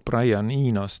lugu Brian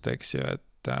Enost, eks ju,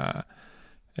 et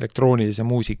elektroonilise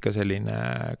muusika selline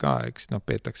ka, eks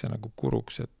peetakse nagu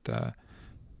kuruks, et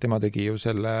tema tegi ju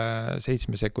selle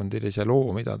 7-sekundilise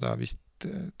loo, mida ta vist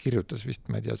kirjutas vist,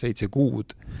 ma ei tea, 7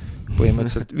 kuud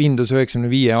põhimõtteliselt Windows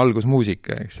 95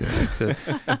 algusmuusika, eks ju,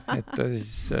 et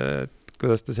siis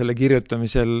kuidas ta selle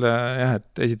kirjutamisel, jah,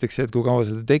 et esiteks see, et kui kaua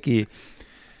seda tegi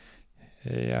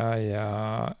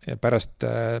ja pärast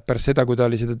seda, kui ta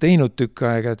oli seda teinud tükk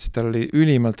aega, et siis tal oli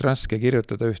ülimalt raske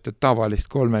kirjutada ühte tavalist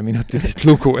 3-minutilist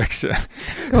lugu, eks.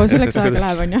 Kaua selleks aega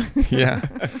läheb, on ju? Jah.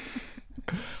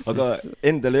 Aga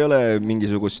endal ei ole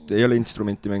mingisugust, ei ole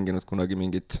instrumenti mänginud kunagi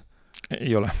mingit?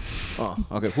 Ei ole.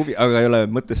 Aga ei ole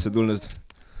mõttesse tulnud?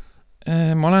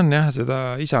 Ma olen jah, seda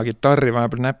isa kitarri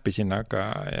vahepeal näppisin, aga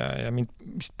ja mind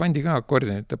vist pandi ka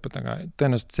akordionit õpetama, aga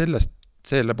tõenäoliselt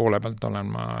selle poole pealt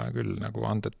olen ma küll nagu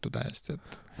andetu täiesti.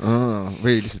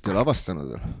 Või lihtsalt ei ole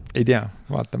avastanud? Ei tea,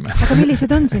 vaatame. Aga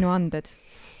millised on sinu anded?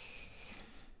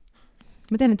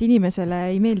 Ma tean, et inimesele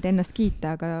ei meeldi ennast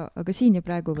kiita, aga siin ja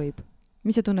praegu võib.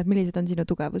 Mis sa tunned, millised on sinu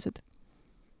tugevused?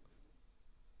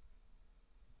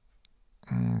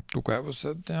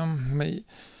 Tugevused, jah. Ma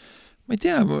ei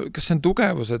tea, kas see on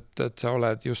tugevus, et sa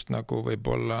oled just nagu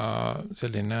võib-olla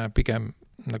selline pigem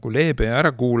nagu leebe ja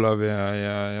ärakuulav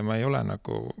ja ma ei ole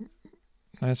nagu,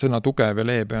 sõna tugev ja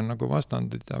leebe on nagu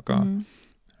vastandid, aga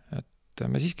et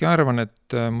ma siiski arvan,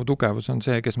 et mu tugevus on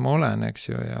see, kes ma olen, eks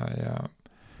ju, ja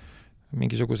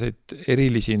mingisuguseid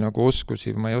erilisi nagu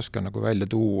oskusi ma ei oska nagu välja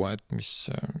tuua, et mis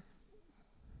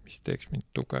teeks mind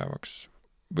tugevaks.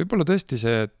 Võib-olla tõesti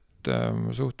see, et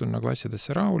ma suhtun nagu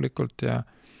asjadesse rahulikult ja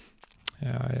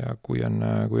kui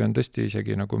on tõesti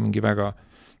isegi nagu mingi väga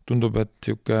tundub, et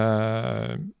siuke,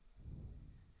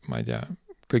 ma ei tea,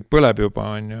 kõik põleb juba,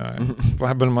 on ju, et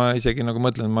vahepeal ma isegi nagu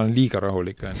mõtlen, et ma olen liiga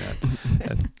rahulik, on ju,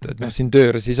 et siin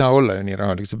tööres ei saa olla ju nii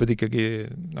rahulik, sa pead ikkagi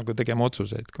nagu tegema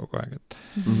otsuseid kogu aeg,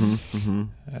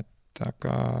 et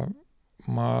aga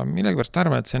ma millegipärast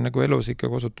arvan, et see on nagu elus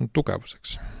ikkagi osutunud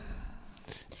tugevuseks.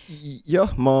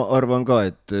 Jah, ma arvan ka,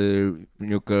 et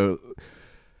niuke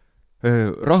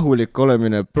rahulik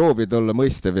olemine, proovid olla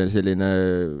mõistev ja selline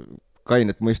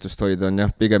kainet mõistust hoida on jah,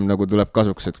 pigem nagu tuleb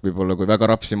kasuks, et võib-olla kui väga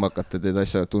rapsima hakata, teed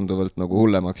asja tunduvalt nagu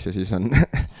hullemaks ja siis on,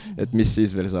 et mis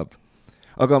siis veel saab.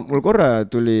 Aga mul korra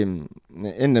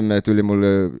ennem tuli mul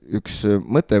üks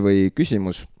mõte või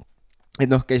küsimus,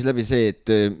 et käis läbi see,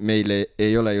 et meil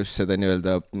ei ole just seda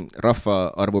nii-öelda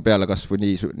rahvaarvu pealekasvu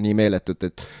nii meeletut,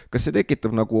 et kas see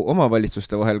tekitab nagu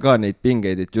omavalitsuste vahel ka neid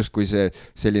pingeid, et justkui see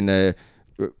selline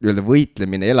nii-öelda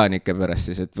võitlemine elanike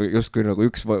pärast siis, et justkui nagu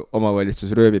üks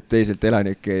omavalitsus röövib teiselt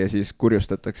elanikke ja siis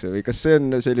kurjustatakse või kas see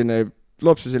on selline,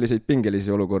 loob see selliseid pingelisi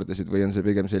olukordasid või on see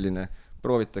pigem selline,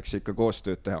 proovitakse ikka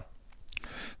koostööd teha?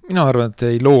 Mina arvan, et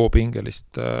ei loo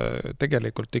pingelist,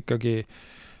 tegelikult ikkagi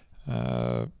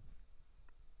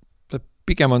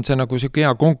pigem on see nagu siuke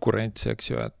hea konkurents,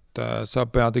 eks ju, et sa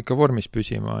pead ikka vormis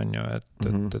püsima, on ju,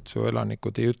 et su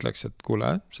elanikud ei ütleks, et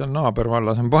kuule, seal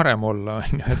naabervallas on parem olla,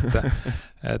 on ju,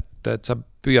 et sa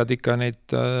püüad ikka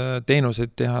neid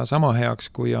teenuseid teha sama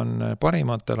heaks, kui on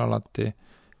parimatel alati,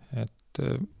 et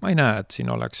ma ei näe, et siin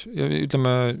oleks, ja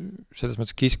ütleme, selles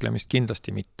mõttes kisklemist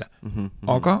kindlasti mitte.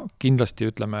 Aga kindlasti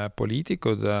ütleme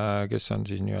poliitikud, kes on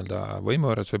siis nii-öelda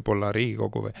võimujuures võib-olla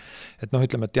Riigikogu või, et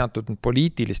ütleme, teatud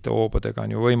poliitiliste hoobadega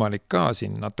on ju võimalik ka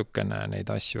siin natukene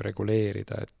neid asju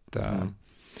reguleerida, et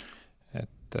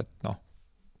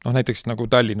näiteks nagu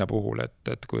Tallinna puhul,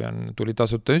 et kui tuli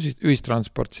tasuta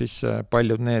ühistransport, siis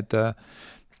paljud need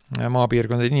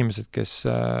maapiirkondade inimesed, kes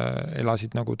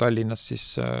elasid nagu Tallinnas siis,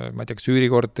 ma ei tea, kas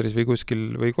üürikorteris või kuskil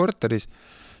või korteris,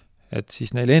 et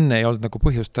siis neil enne ei olnud nagu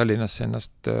põhjust Tallinnasse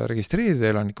ennast registreerida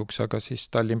elanikuks, aga siis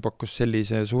Tallinn pakkus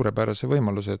sellise suurepärase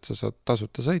võimaluse, et sa saad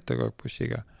tasuta sõita ka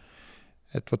bussiga.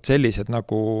 Et võt sellised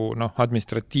nagu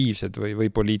administratiivsed või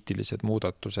poliitilised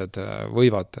muudatused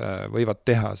võivad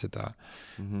teha seda.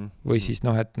 Või siis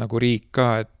et nagu riik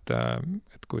ka,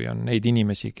 et kui on neid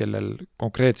inimesi, kellel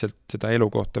konkreetselt seda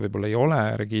elukohta võib-olla ei ole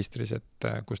registris, et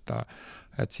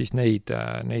siis neid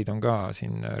on ka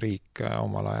siin riik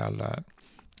omal ajal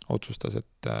otsustas,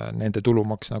 et nende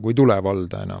tulumaks nagu ei tule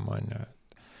valda enam,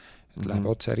 et läheb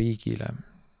otse riigile.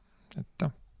 Et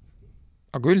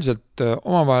aga üldiselt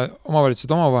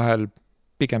omavalitsused omavahel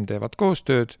pigem teevad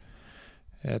koostööd,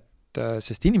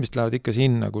 sest inimesed lähevad ikka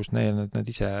sinna, kus nad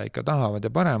ise ikka tahavad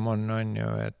ja parem on ju,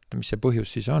 et mis see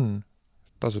põhjus siis on,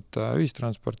 tasuta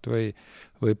ühistransport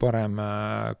või parem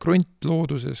krunt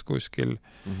looduses kuskil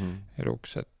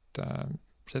eluks, et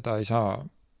seda ei saa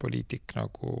poliitik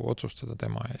nagu otsustada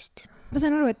tema eest. Ma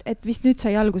saan aru, et vist nüüd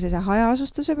sai alguse see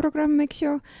hajaasustuse programm, eks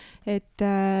ju, et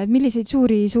milliseid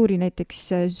suuri näiteks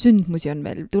sündmusi on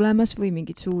veel tulemas või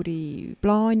mingeid suuri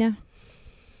plaane?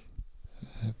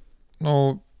 No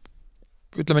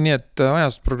ütleme nii, et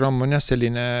hajaastusprogramm on jah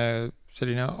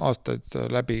selline aastaid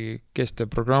läbi kestev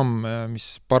programm,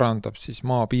 mis parandab siis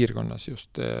maapiirkonnas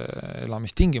just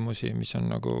elamistingimusi, mis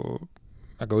on nagu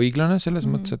väga õiglane selles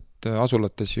mõttes, et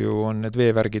asulates ju on need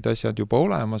veevärgid asjad juba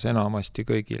olemas enamasti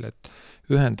kõigil, et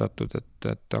ühendatud,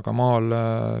 et aga maal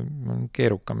on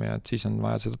keerukam ja et siis on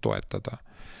vaja seda toetada.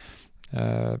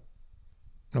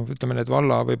 Ütleme, need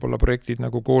valla võib-olla projektid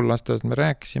nagu kool-lasteaias me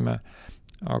rääkisime,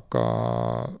 aga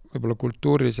võib-olla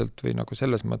kultuuriliselt või nagu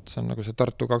selles mõttes on nagu see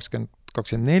Tartu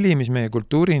 2024, mis meie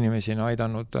kultuuriinimesi on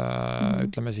aidanud,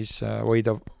 ütleme siis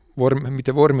hoida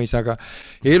mitte vormis, aga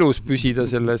elus püsida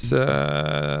selles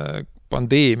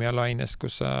pandeemialaines,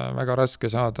 kus väga raske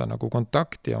saada nagu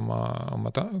kontakti oma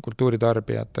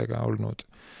kultuuritarbijatega olnud.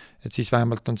 Et siis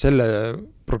vähemalt on selle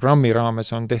programmi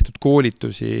raames on tehtud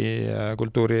koolitusi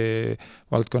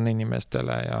kultuurivaldkonna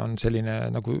inimestele ja on selline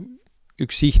nagu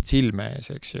üks siht silme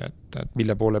ees, eks ju, et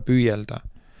mille poole püüelda.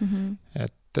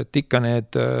 Et ikka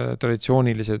need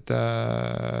traditsioonilised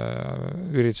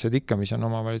üritused ikka, mis on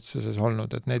omavalitsuses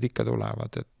olnud, et need ikka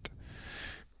tulevad, et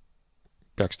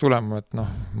peaks tulema, et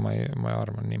ma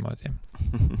arvan niimoodi.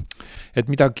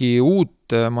 Et midagi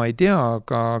uut ma ei tea,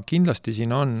 aga kindlasti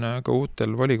siin on ka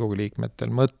uutel volikogu liikmetel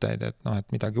mõtteid,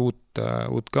 et midagi uut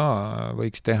ka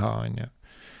võiks teha, on ju.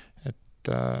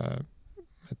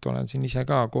 Et olen siin ise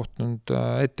ka kohtunud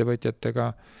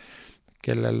ettevõtjatega,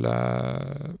 kellel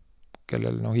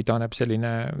idaneb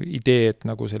selline idee, et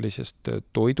nagu sellisest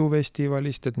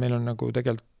toidufestivalist, et meil on nagu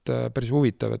tegelikult päris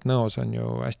huvitav, et Nõos on ju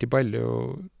hästi palju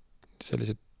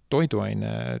sellised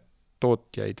toiduaine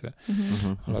tootjaid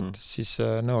alates siis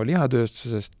Nõo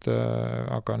lihatööstusest,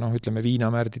 aga ütleme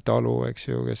Viinamärdi talu, eks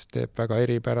ju, kes teeb väga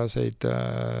eripäraseid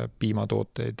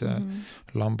piimatooteid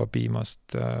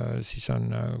lambapiimast, siis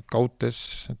on Kautes,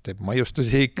 teeb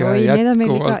maiustusi ikka jätkuvalt. Need on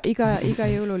meil iga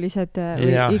jõululised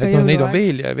neid on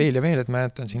veel ja veel, et ma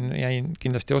jätan siin jäin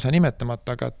kindlasti osa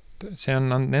nimetamata, aga see on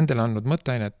nendele andnud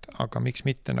mõtteainet, aga miks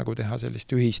mitte nagu teha sellist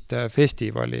ühist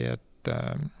festivali, et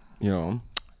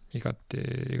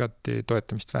igati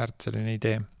toetamist väärt selline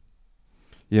idee.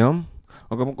 Jah,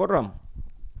 aga ma korra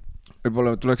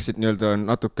võib-olla tuleksid nii-öelda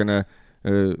natukene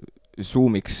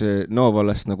zoomiks Nõo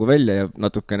vallast nagu välja ja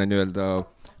natukene nii-öelda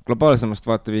globaalsemast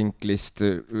vaatevinklist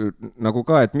nagu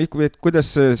ka, et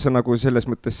kuidas sa nagu selles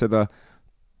mõttes seda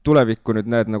tulevikku nüüd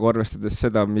näed nagu arvestades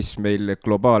seda, mis meil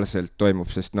globaalselt toimub,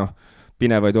 sest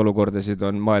pinevaid olukordasid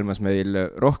on maailmas meil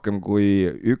rohkem kui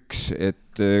üks,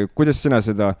 et kuidas sina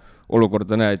seda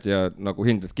olukorda näed ja nagu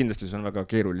hindad, kindlasti see on väga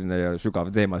keeruline ja sügav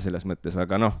teema selles mõttes,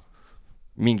 aga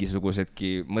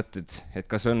mingisugusedki mõtted, et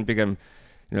kas on pigem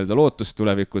nii-öelda lootust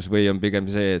tulevikus või on pigem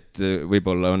see, et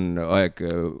võib-olla on aeg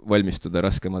valmistuda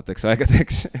raskemateks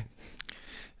aegadeks?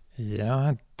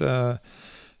 Jah, et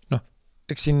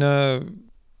eks siin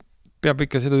peab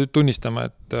ikka seda tunnistama,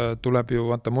 et tuleb ju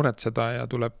muretseda ja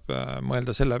tuleb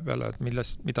mõelda selle peale, et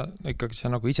mida ikkagi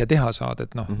sa nagu ise teha saad,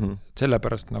 et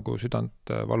sellepärast nagu südant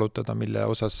valutada, mille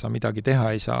osas sa midagi teha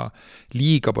ei saa,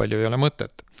 liiga palju ei ole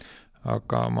mõtet.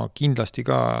 Aga ma kindlasti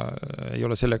ka ei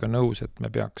ole sellega nõus, et me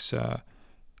peaks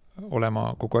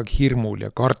olema kogu aeg hirmul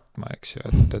ja kartma, eks ju,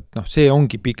 et see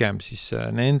ongi pigem siis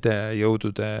nende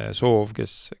jõudude soov,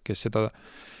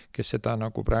 kes seda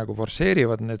nagu praegu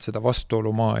forseerivad, need seda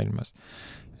vastuolu maailmas.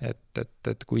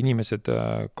 et kui inimesed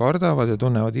kardavad ja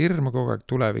tunnevad hirmu kogu aeg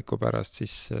tuleviku pärast,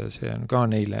 siis see on ka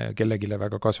neile ja kellegile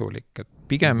väga kasulik. Et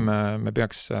pigem me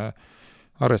peaks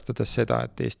arvestades seda,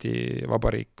 et Eesti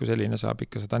Vabariik kui selline saab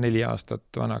ikka 104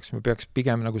 aastat vanaks, me peaks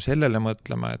pigem nagu sellele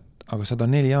mõtlema, et aga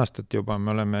 104 aastat juba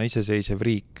me oleme iseseisev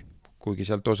riik, kuigi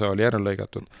sealt osa oli ära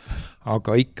lõigatud,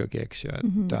 aga ikkagi, eks ju,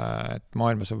 et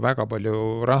maailmas on väga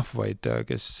palju rahvaid,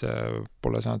 kes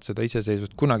pole saanud seda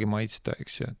iseseisvust kunagi maitsta,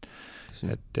 eks ju,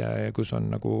 et kus on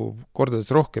nagu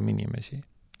kordades rohkem inimesi,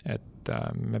 et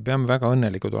me peame väga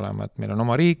õnnelikud olema, et meil on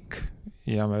oma riik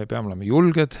ja me peame olema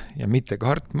julged ja mitte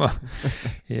kartma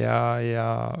ja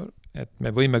et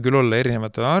me võime küll olla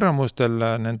erinevatel arvamustel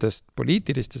nendest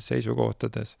poliitilistes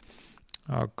seisukohtades,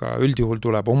 aga üldjuhul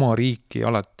tuleb oma riiki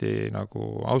alati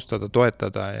nagu austada,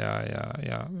 toetada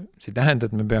ja see tähendab,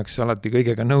 et me peaks alati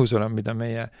kõigega nõus olema, mida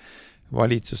meie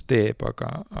valitsus teeb,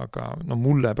 aga no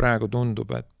mulle praegu tundub,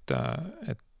 et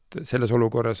selles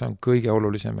olukorras on kõige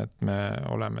olulisem, et me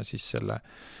oleme siis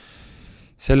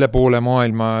selle poole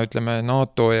maailma, ütleme,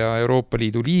 NATO ja Euroopa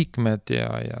Liidu liikmed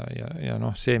ja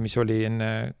noh, see, mis oli enne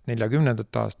 40.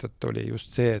 aastat, oli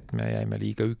just see, et me jäime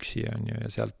liiga üksi, on ju,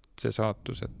 ja sealt see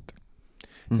saatus, et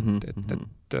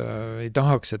ei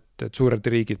tahaks, et suured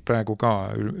riigid praegu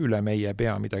ka üle meie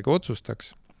pea midagi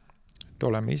otsustaks. Et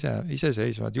oleme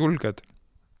iseseisvad, julged,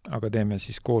 aga teeme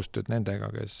siis koostööd nendega,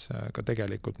 kes ka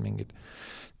tegelikult mingid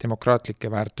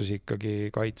demokraatlikke väärtusi ikkagi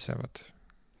kaitsevad.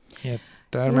 Nii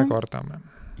et ärme kardame.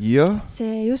 Ja.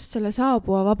 See just selle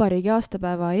saabuva vabariigi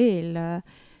aastapäeva eel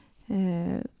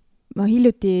ma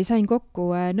hiljuti sain kokku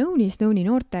Nõuni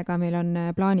noortega, meil on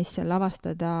plaanis seal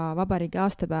avastada vabariigi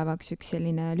aastapäevaks üks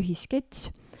selline lühiskets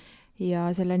ja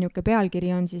selle niuke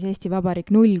pealkiri on siis Eesti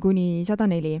Vabariik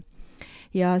 0–104.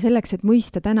 Ja selleks, et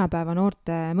mõista tänapäeva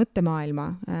noorte mõttemaailma,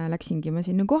 läksingi ma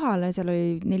sinna kohale, seal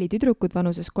oli 4 tüdrukut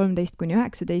vanuses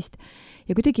 13–19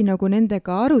 ja kuidagi nagu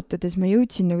nendega arutades ma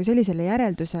jõudsin nagu sellisele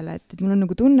järeldusele, et mul on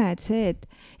nagu tunne, et see,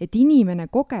 et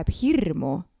inimene kogeb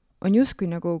hirmu, on justkui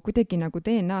nagu kuidagi nagu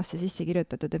DNA-sse sisse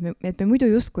kirjutatud, et me muidu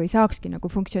justkui ei saakski nagu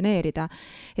funktsioneerida.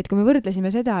 Et kui me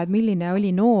võrdlesime seda, et milline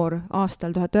oli noor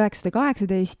aastal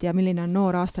 1918 ja milline on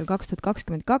noor aastal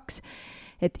 2022,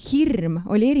 et hirm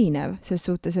oli erinev ses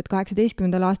suhtes, et 18.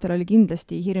 aastal oli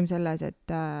kindlasti hirm selles,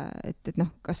 et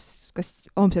noh, kas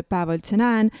homset päeva üldse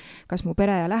näen, kas mu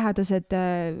pere ja lähedased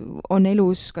on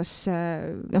elus, kas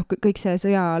noh, kõik see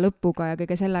sõja lõpuga ja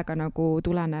kõige sellega nagu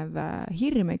tulenev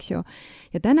hirm, eks ju.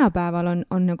 Ja tänapäeval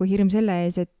on nagu hirm selle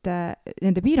ees, et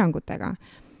nende piirangutega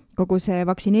kogu see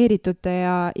vaktsineeritute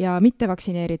ja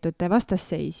mittevaktsineeritute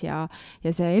vastasseis ja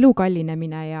see elu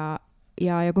kallinemine ja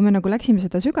kui me nagu läksime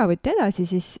seda sügavuti edasi,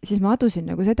 siis ma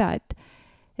adusin nagu seda,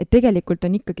 et tegelikult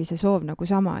on ikkagi see soov nagu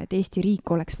sama, et Eesti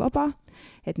riik oleks vaba,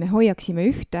 et me hoiaksime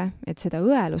ühte, et seda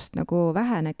õelust nagu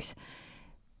väheneks.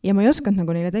 Ja ma ei osanud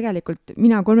nagu neile tegelikult,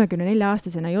 mina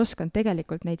 34-aastasena ei osanud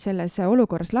tegelikult neid selles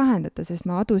olukorras lahendada, sest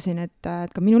ma adusin, et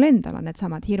ka minul endal on need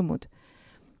samad hirmud.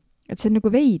 Et see on nagu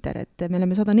veider, et me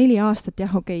oleme 104 aastat,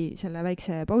 jah, okei, selle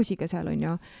väikse pausiga seal on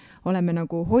ju, oleme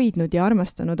nagu hoidnud ja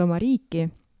armastanud oma riiki,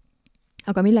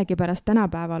 aga millegipärast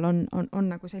tänapäeval on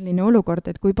nagu selline olukord,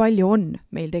 et kui palju on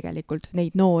meil tegelikult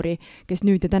neid noori, kes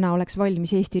nüüd ja täna oleks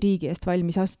valmis Eesti riigi eest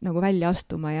valmis nagu välja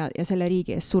astuma ja selle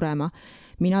riigi eest surema.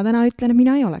 Mina täna ütlen, et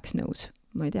mina ei oleks nõus.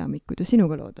 Ma ei tea, Mikk, kuidas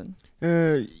sinuga lood on?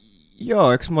 Jaa,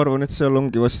 eks ma arvan, et seal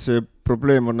ongi vast see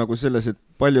probleem on nagu selles, et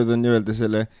paljud on öelda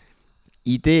selle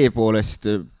idee poolest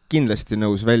kindlasti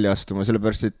nõus välja astuma,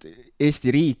 sellepärast, et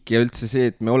Eesti riik ja üldse see,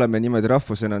 et me oleme niimoodi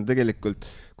rahvusena on tegelikult,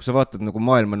 kui sa vaatad nagu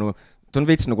maailma, no ta on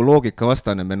veits nagu loogika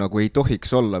vastane, me nagu ei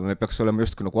tohiks olla, me peaks olema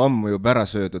just nagu ammu juba ära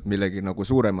söödud millegi nagu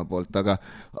suurema poolt,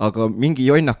 aga mingi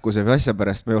jonnakuse või asja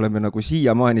pärast me oleme nagu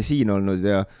siiamaani siin olnud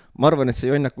ja ma arvan, et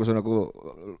see jonnakus on nagu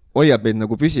hoiab meid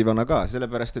nagu püsivana ka,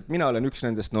 sellepärast, et mina olen üks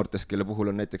nendest noortest, kelle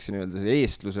puhul on näiteks nii-öelda see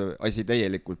eestluse asi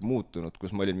täielikult muutunud,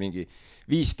 kus ma olin mingi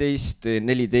 15,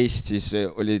 14, siis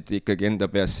olid ikkagi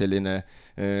enda peas selline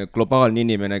globaalne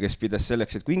inimene, kes pidas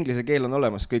selleks, et kui inglise keel on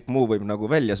olemas, kõik muu võib nagu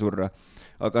välja surra.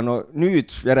 Aga no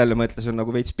nüüd järele mõtles on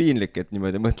nagu veits piinlik, et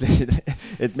niimoodi mõtlesid,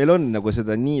 et meil on nagu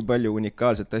seda nii palju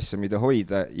unikaalset asja, mida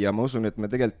hoida ja ma usun, et me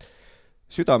tegelikult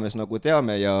südames nagu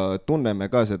teame ja tunneme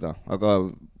ka seda, aga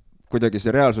kuidagi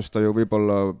see reaalsustaju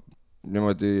võib-olla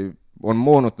niimoodi on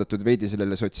moonutatud veidi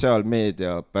sellele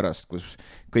sotsiaalmeedia pärast, kus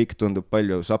kõik tundub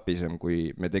palju sapisem, kui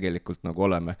me tegelikult nagu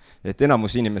oleme. Et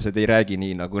enamus inimesed ei räägi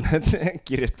nii, nagu nad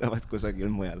kirjutavad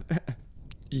kusagil mujal.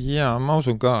 Jaa, ma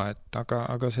usun ka, et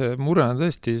aga see mure on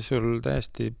tõesti sul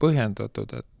täiesti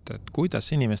põhjendatud, et kuidas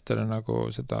inimestele nagu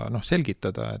seda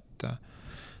selgitada, et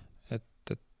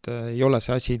ei ole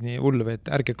see asi nii hull või et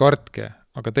ärge kartke,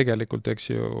 aga tegelikult eks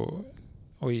ju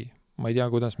ma ei tea,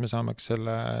 kuidas me saameks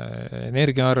selle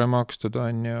energiaarve makstud,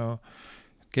 on ju,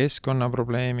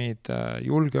 keskkonnaprobleemid,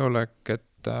 julgeolek,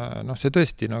 et see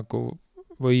tõesti nagu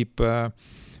võib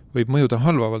mõjuda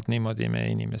halvavalt niimoodi meie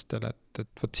inimestele, et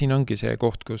võt siin ongi see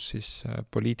koht, kus siis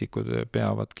poliitikud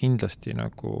peavad kindlasti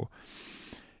nagu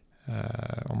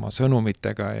oma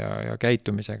sõnumitega ja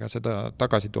käitumisega seda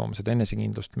tagasi tooma, seda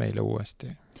enesekindlust meile uuesti.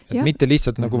 Et mitte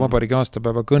lihtsalt nagu vabariigi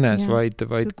aastapäeva kõnes, vaid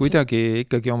kuidagi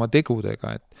ikkagi oma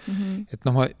tegudega, et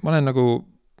ma olen nagu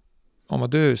oma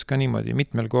töös ka niimoodi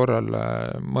mitmel korral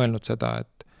mõelnud seda,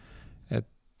 et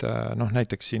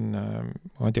näiteks siin,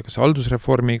 ma ei tea, kas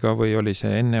haldusreformiga või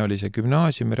enne oli see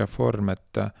gümnaasiumireform,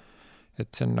 et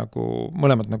see on nagu,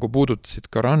 mõlemad nagu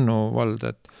puudutasid ka Rannu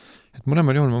valda, et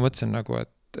mõlemal juhul ma mõtlesin nagu,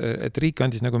 et riik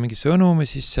andis nagu mingi sõnumi,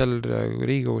 siis seal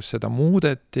Riigikogus seda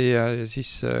muudeti ja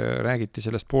siis räägiti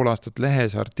sellest pool aastat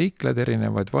lehes artikled,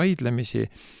 erinevaid vaidlemisi,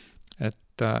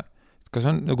 et kas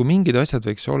on nagu mingid asjad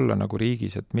võiks olla nagu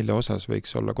riigis, et mille osas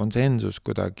võiks olla konsensus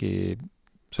kuidagi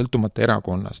sõltumata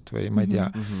erakonnast või ma ei tea,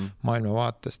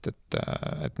 maailmavaatest,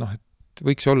 et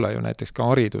võiks olla ju näiteks ka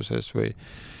hariduses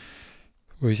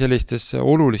või sellistes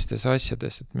olulistes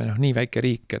asjades, et me nii väike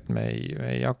riik, et me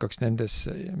ei hakkaks nendes,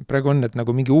 praegu on, et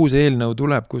nagu mingi uus eelnõu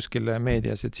tuleb kuskile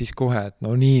meedias, et siis kohe, et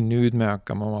nüüd me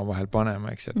hakkame oma vahel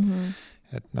panema, eks,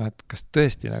 et kas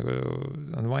tõesti nagu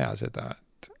on vaja seda,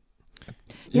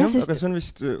 jah, aga see on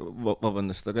vist,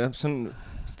 vabandust, aga jah, see on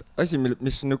asi,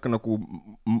 mis on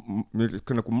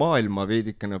nagu maailma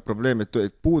veidikene probleem,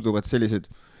 et puuduvad sellised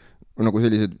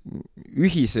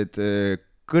ühised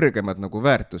kõrgemad nagu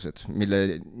väärtused,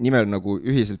 mille nimel nagu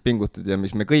ühiselt pingutada ja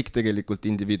mis me kõik tegelikult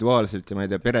individuaalselt ja ma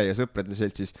ei tea, pere ja sõprade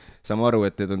seltsis saame aru,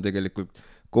 et need on tegelikult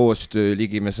koostöö,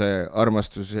 ligimese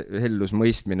armastus, hellus,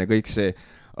 mõistmine, kõik see,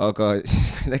 aga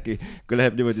siis kuidagi, kui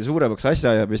läheb niimoodi suuremaks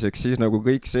asjaajamiseks, siis nagu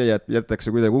kõik see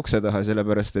jätakse kuidagi ukse taha,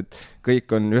 sellepärast et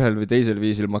kõik on ühel või teisel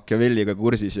viisil Machiavelliga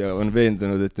kursis ja on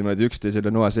veendunud, et niimoodi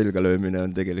üksteisele noa selga löömine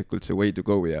on tegelikult see way to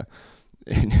go ja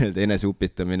nii-öelda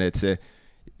eneseupitamine, et see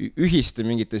ühiste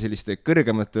mingite selliste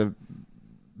kõrgemate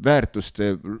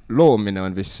väärtuste loomine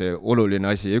on vist see oluline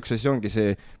asi ja üks asi ongi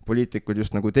see poliitikud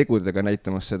just nagu tegudega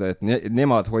näitamas seda, et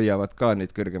nemad hoiavad ka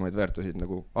neid kõrgemaid väärtusid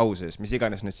nagu au sees, mis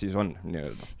iganes need siis on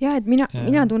nii-öelda. Jah, et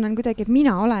mina tunnen kuidagi, et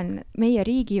mina olen meie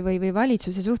riigi või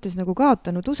valitsuse suhtes nagu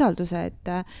kaotanud usalduse, et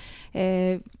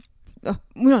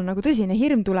mul on nagu tõsine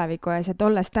hirm tuleviku ees, et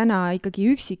olles täna ikkagi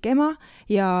üksik ema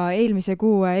ja eelmise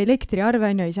kuu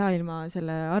elektriarve ei saa ilma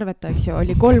selle arveta, eks ju,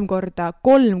 oli 3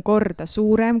 korda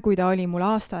suurem, kui ta oli mul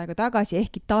aasta aega tagasi,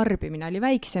 ehkki tarbimine oli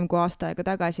väiksem kui aasta aega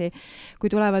tagasi. Kui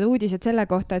tulevad uudised selle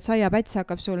kohta, et saiapäts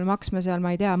hakkab sul maksma seal,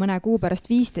 ma ei tea, mõne kuu pärast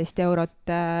 15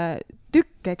 eurot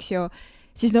tükk, eks ju,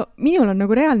 siis minul on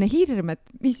nagu reaalne hirm, et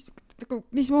mis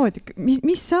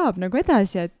saab nagu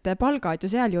edasi, et palgad ju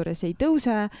sealjuures ei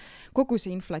tõuse, kogu see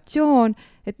inflatsioon,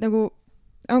 et nagu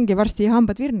ongi varsti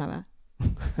hambad virna või?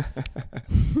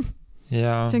 See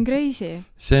on crazy.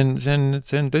 See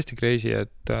on tõesti crazy,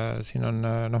 et siin on,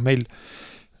 meil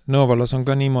Nõovallas on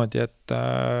ka niimoodi, et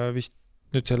vist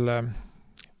nüüd selle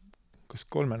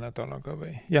 3 nädalaga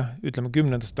või ütleme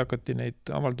 10. hakati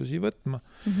neid avaldusi võtma,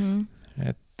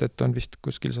 et on vist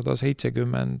kuskil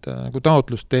 170 nagu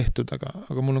taotlust tehtud,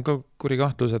 aga mul on ka kuri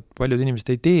kahtlus, et paljud inimesed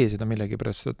ei tee seda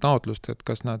millegipärast seda taotlust, et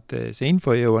kas see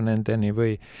info ei jõua nendeni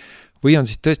või on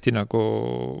siis tõesti nagu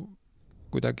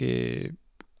kuidagi,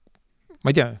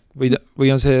 ma ei tea, või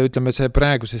on see, ütleme, see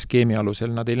praeguse skeemi alusel,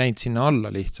 nad ei läinud sinna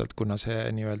alla lihtsalt, kuna see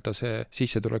nii-öelda see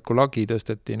sissetuleku lagi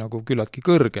tõsteti nagu küllaltki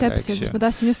kõrgele. Täpselt, ma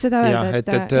tahtsin just seda öelda.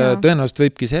 Et tõenäoliselt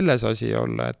võibki selles asi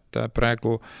olla, et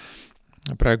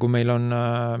praegu meil on,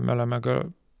 me oleme ka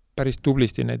päris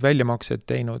tublisti neid väljamakseid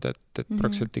teinud, et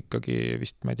praktiliselt ikkagi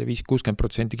vist, ma ei tea,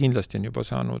 5-60% kindlasti on juba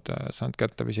saanud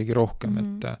kätte või isegi rohkem,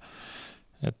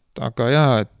 et aga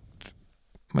et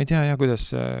ma ei tea kuidas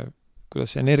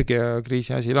see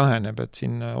energiakriisi asi laheneb, et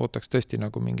siin ootaks tõesti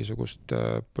nagu mingisugust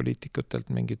poliitikutelt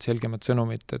mingit selgemat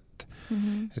sõnumit, et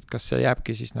kas see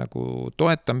jääbki siis nagu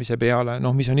toetamise peale,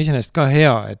 mis on iseenesest ka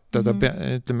hea, et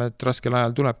ütleme, et raskel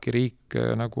ajal tulebki riik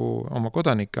nagu oma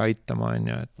kodanikke aitama, on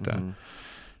ju,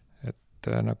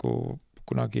 et nagu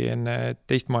kunagi enne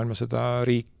teist maailmasõda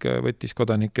riik võttis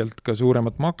kodanikelt ka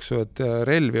suuremat maksu, et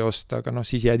relvi osta, aga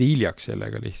siis jäädi hiljaks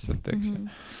sellega lihtsalt, eks ju.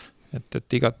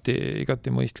 Et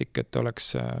igati mõistlik, et oleks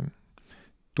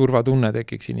turvatunne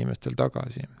tekiks inimestel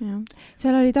tagasi. Ja.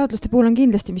 Seal oli taotluste puhul on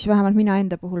kindlasti, mis vähemalt mina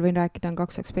enda puhul võin rääkida, on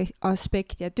 2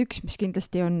 aspekti, et üks, mis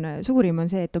kindlasti on suurim,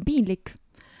 on see, et on piinlik,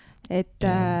 et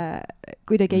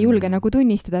kuidagi ei julge nagu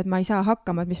tunnistada, et ma ei saa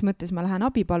hakkama, et mis mõttes ma lähen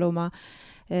abi paluma.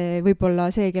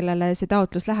 Võib-olla see, kellele see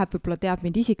taotlus läheb, võib-olla teab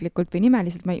mind isiklikult või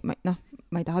nimeliselt,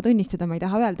 ma ei taha tunnistada, ma ei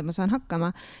taha öelda, ma saan hakkama.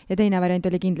 Ja teine variant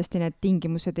oli kindlasti need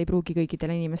tingimused ei pruugi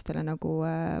kõikidele inimestele nagu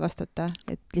vastata,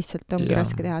 et lihtsalt ongi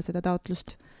raske teha seda taotlust.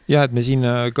 Ja, et me siin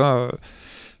ka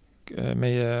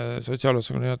meie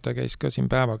sotsiaalosakonna juhataja käis ka siin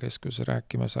päevakeskuses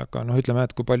rääkimas, aga ütleme,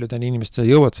 et kui paljudel inimestel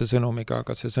jõuad see sõnumiga,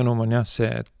 aga see sõnum on jah see,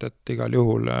 et igal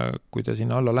juhul, kui te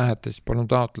sinna alla lähete, siis palun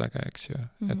taotlege, eks ju.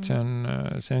 Et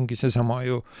see ongi seesama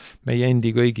ju meie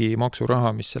endi kõigi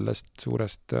maksuraha, mis sellest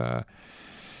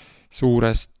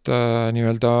suurest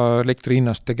nii-öelda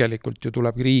elektrihinnast tegelikult ju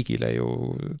tuleb riigile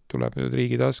tuleb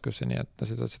riigi taskusse, nii et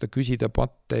seda küsida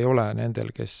patt ei ole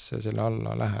nendel, kes selle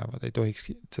alla lähevad, ei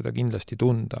tohiks seda kindlasti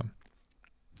tunda.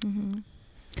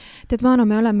 Tead, Maano,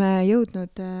 me oleme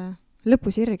jõudnud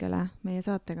lõpusirgele meie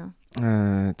saatega.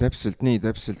 Täpselt nii.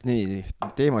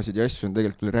 Teemasid ja asju on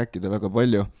tegelikult küll rääkida väga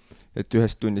palju, et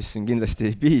ühest tunnist siin kindlasti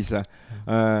ei piisa.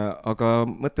 Aga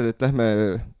mõtled, et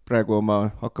lähme praegu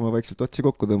hakkame vaikselt otsi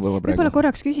kokku tõmbama praegu. Võib-olla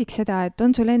korraks küsiks seda, et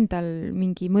on sul endal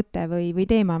mingi mõte või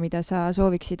teema, mida sa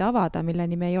sooviksid avada,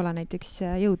 milleni me ei ole näiteks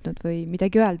jõudnud või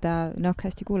midagi öelda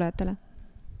hästi kuulajatele?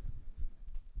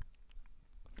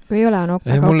 Kui ei ole,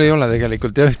 mul ei ole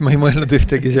tegelikult, ma ei mõelnud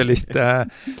ühtegi sellist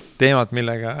teemat,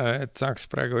 millega et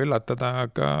saaks praegu üllatada,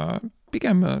 aga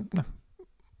pigem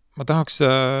ma tahaks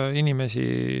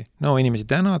inimesi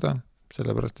tänada,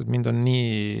 sellepärast, et mind on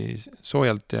nii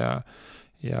soojalt ja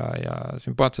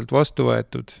sümpaatselt vastu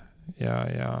võetud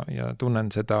ja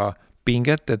tunnen seda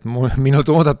pinget, et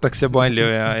minult oodatakse palju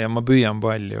ja ma püüan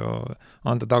palju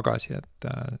anda tagasi,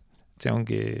 et see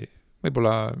ongi,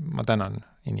 võib-olla ma tänan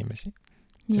inimesi.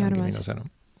 See ongi minu sõnum.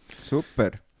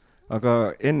 Super. Aga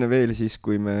enne veel siis,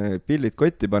 kui me pillid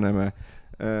kotti paneme,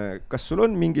 kas sul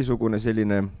on mingisugune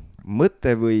selline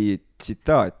mõte või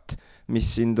tsitaat, mis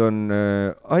sind on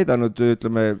aidanud,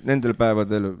 ütleme, nendel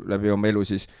päevadel läbi oma elu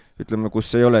siis, ütleme,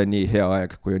 kus ei ole nii hea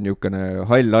aeg, kui on niisugune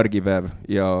hall argipäev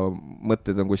ja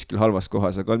mõtted on kuskil halvas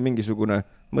kohas, aga on mingisugune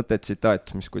mõte,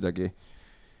 tsitaat, mis kuidagi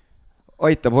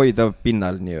aitab hoida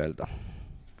pinnal nii-öelda?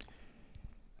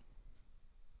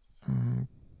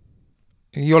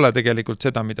 Ei ole tegelikult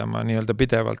seda, mida ma nii-öelda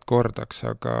pidevalt kordaks,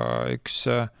 aga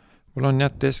mul on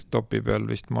desktopi peal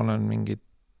vist, ma olen mingit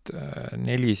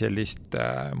 4 sellist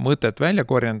mõtet välja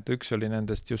korjanud, üks oli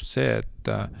nendest just see, et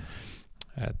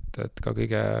ka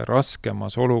kõige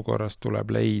raskemas olukorras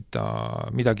tuleb leida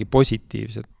midagi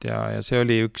positiivset ja see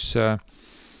oli üks,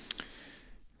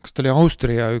 kas ta oli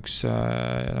Austria üks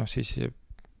siis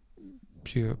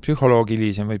psühholoog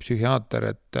hilisem või psühhiaater,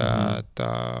 et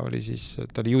ta oli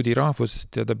juudi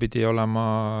rahvusest ja ta pidi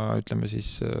olema, ütleme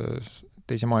siis,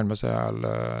 teise maailmasõja ajal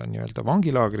nii-öelda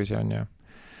vangilaagris on ju.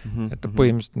 Et ta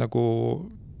põhimõtteliselt nagu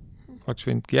oleks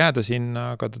võinud jääda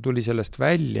sinna, aga ta tuli sellest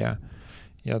välja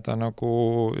ja ta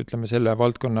nagu, ütleme, selle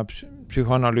valdkonna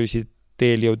psühhoanalüüsi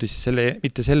teel jõudis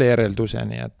mitte selle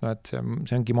järelduseni, et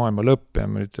see ongi maailma lõpp ja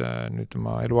nüüd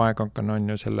ma eluaeg hakkan on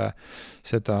ju seda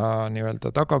nii-öelda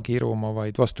taga kiruma,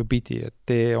 vaid vastupidi, et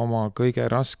tee oma kõige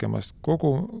raskemast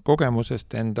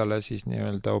kogemusest endale siis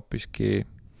nii-öelda hoopiski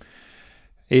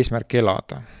eesmärk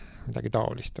elada. Midagi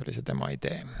taolist oli see tema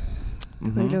idee.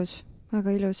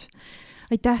 Väga ilus.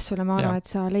 Aitäh sulle, Maano, et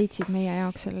sa leidsid meie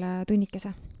jaoks selle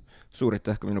tunnikese. Suur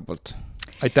aitäh ka minu poolt.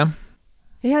 Aitäh!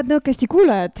 Head nõukesti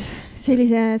kuulajad,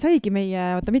 sellise saigi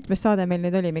meie, mitmes saade meil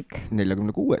nüüd oli, Mikk?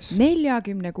 46.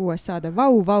 46 saade,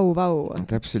 vau.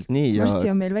 Täpselt nii. Varsti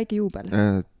on meil väike juubel.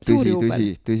 Tõsi,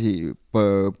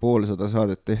 150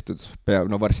 saadet tehtud,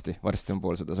 varsti on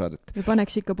 150 saadet. Ja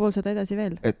paneks ikka 150 edasi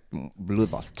veel. Et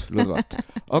lõdvalt.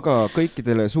 Aga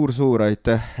kõikidele suur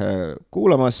aitäh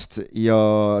kuulamast ja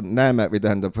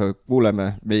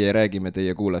kuuleme, meie räägime,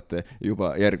 teie kuulate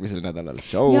juba järgmisel nädalal.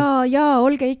 Tšau! Ja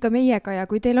olge ikka meiega ja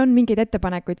kui teil on mingeid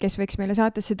ettepanekuid, kes võiks meile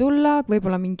saatesse tulla,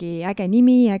 võib-olla mingi äge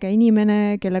nimi, äge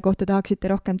inimene, kelle kohta tahaksite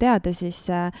rohkem teada, siis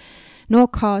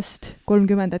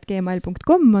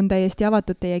nocast30@gmail.com on täiesti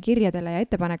avatud teie kirjadele ja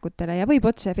ettepanekutele ja võib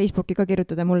otse Facebooki ka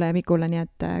kirjutada mulle ja Mikule, nii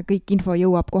et kõik info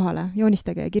jõuab kohale.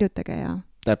 Joonistage ja kirjutage ja...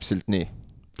 Täpselt nii.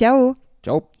 Tšau!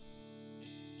 Tšau!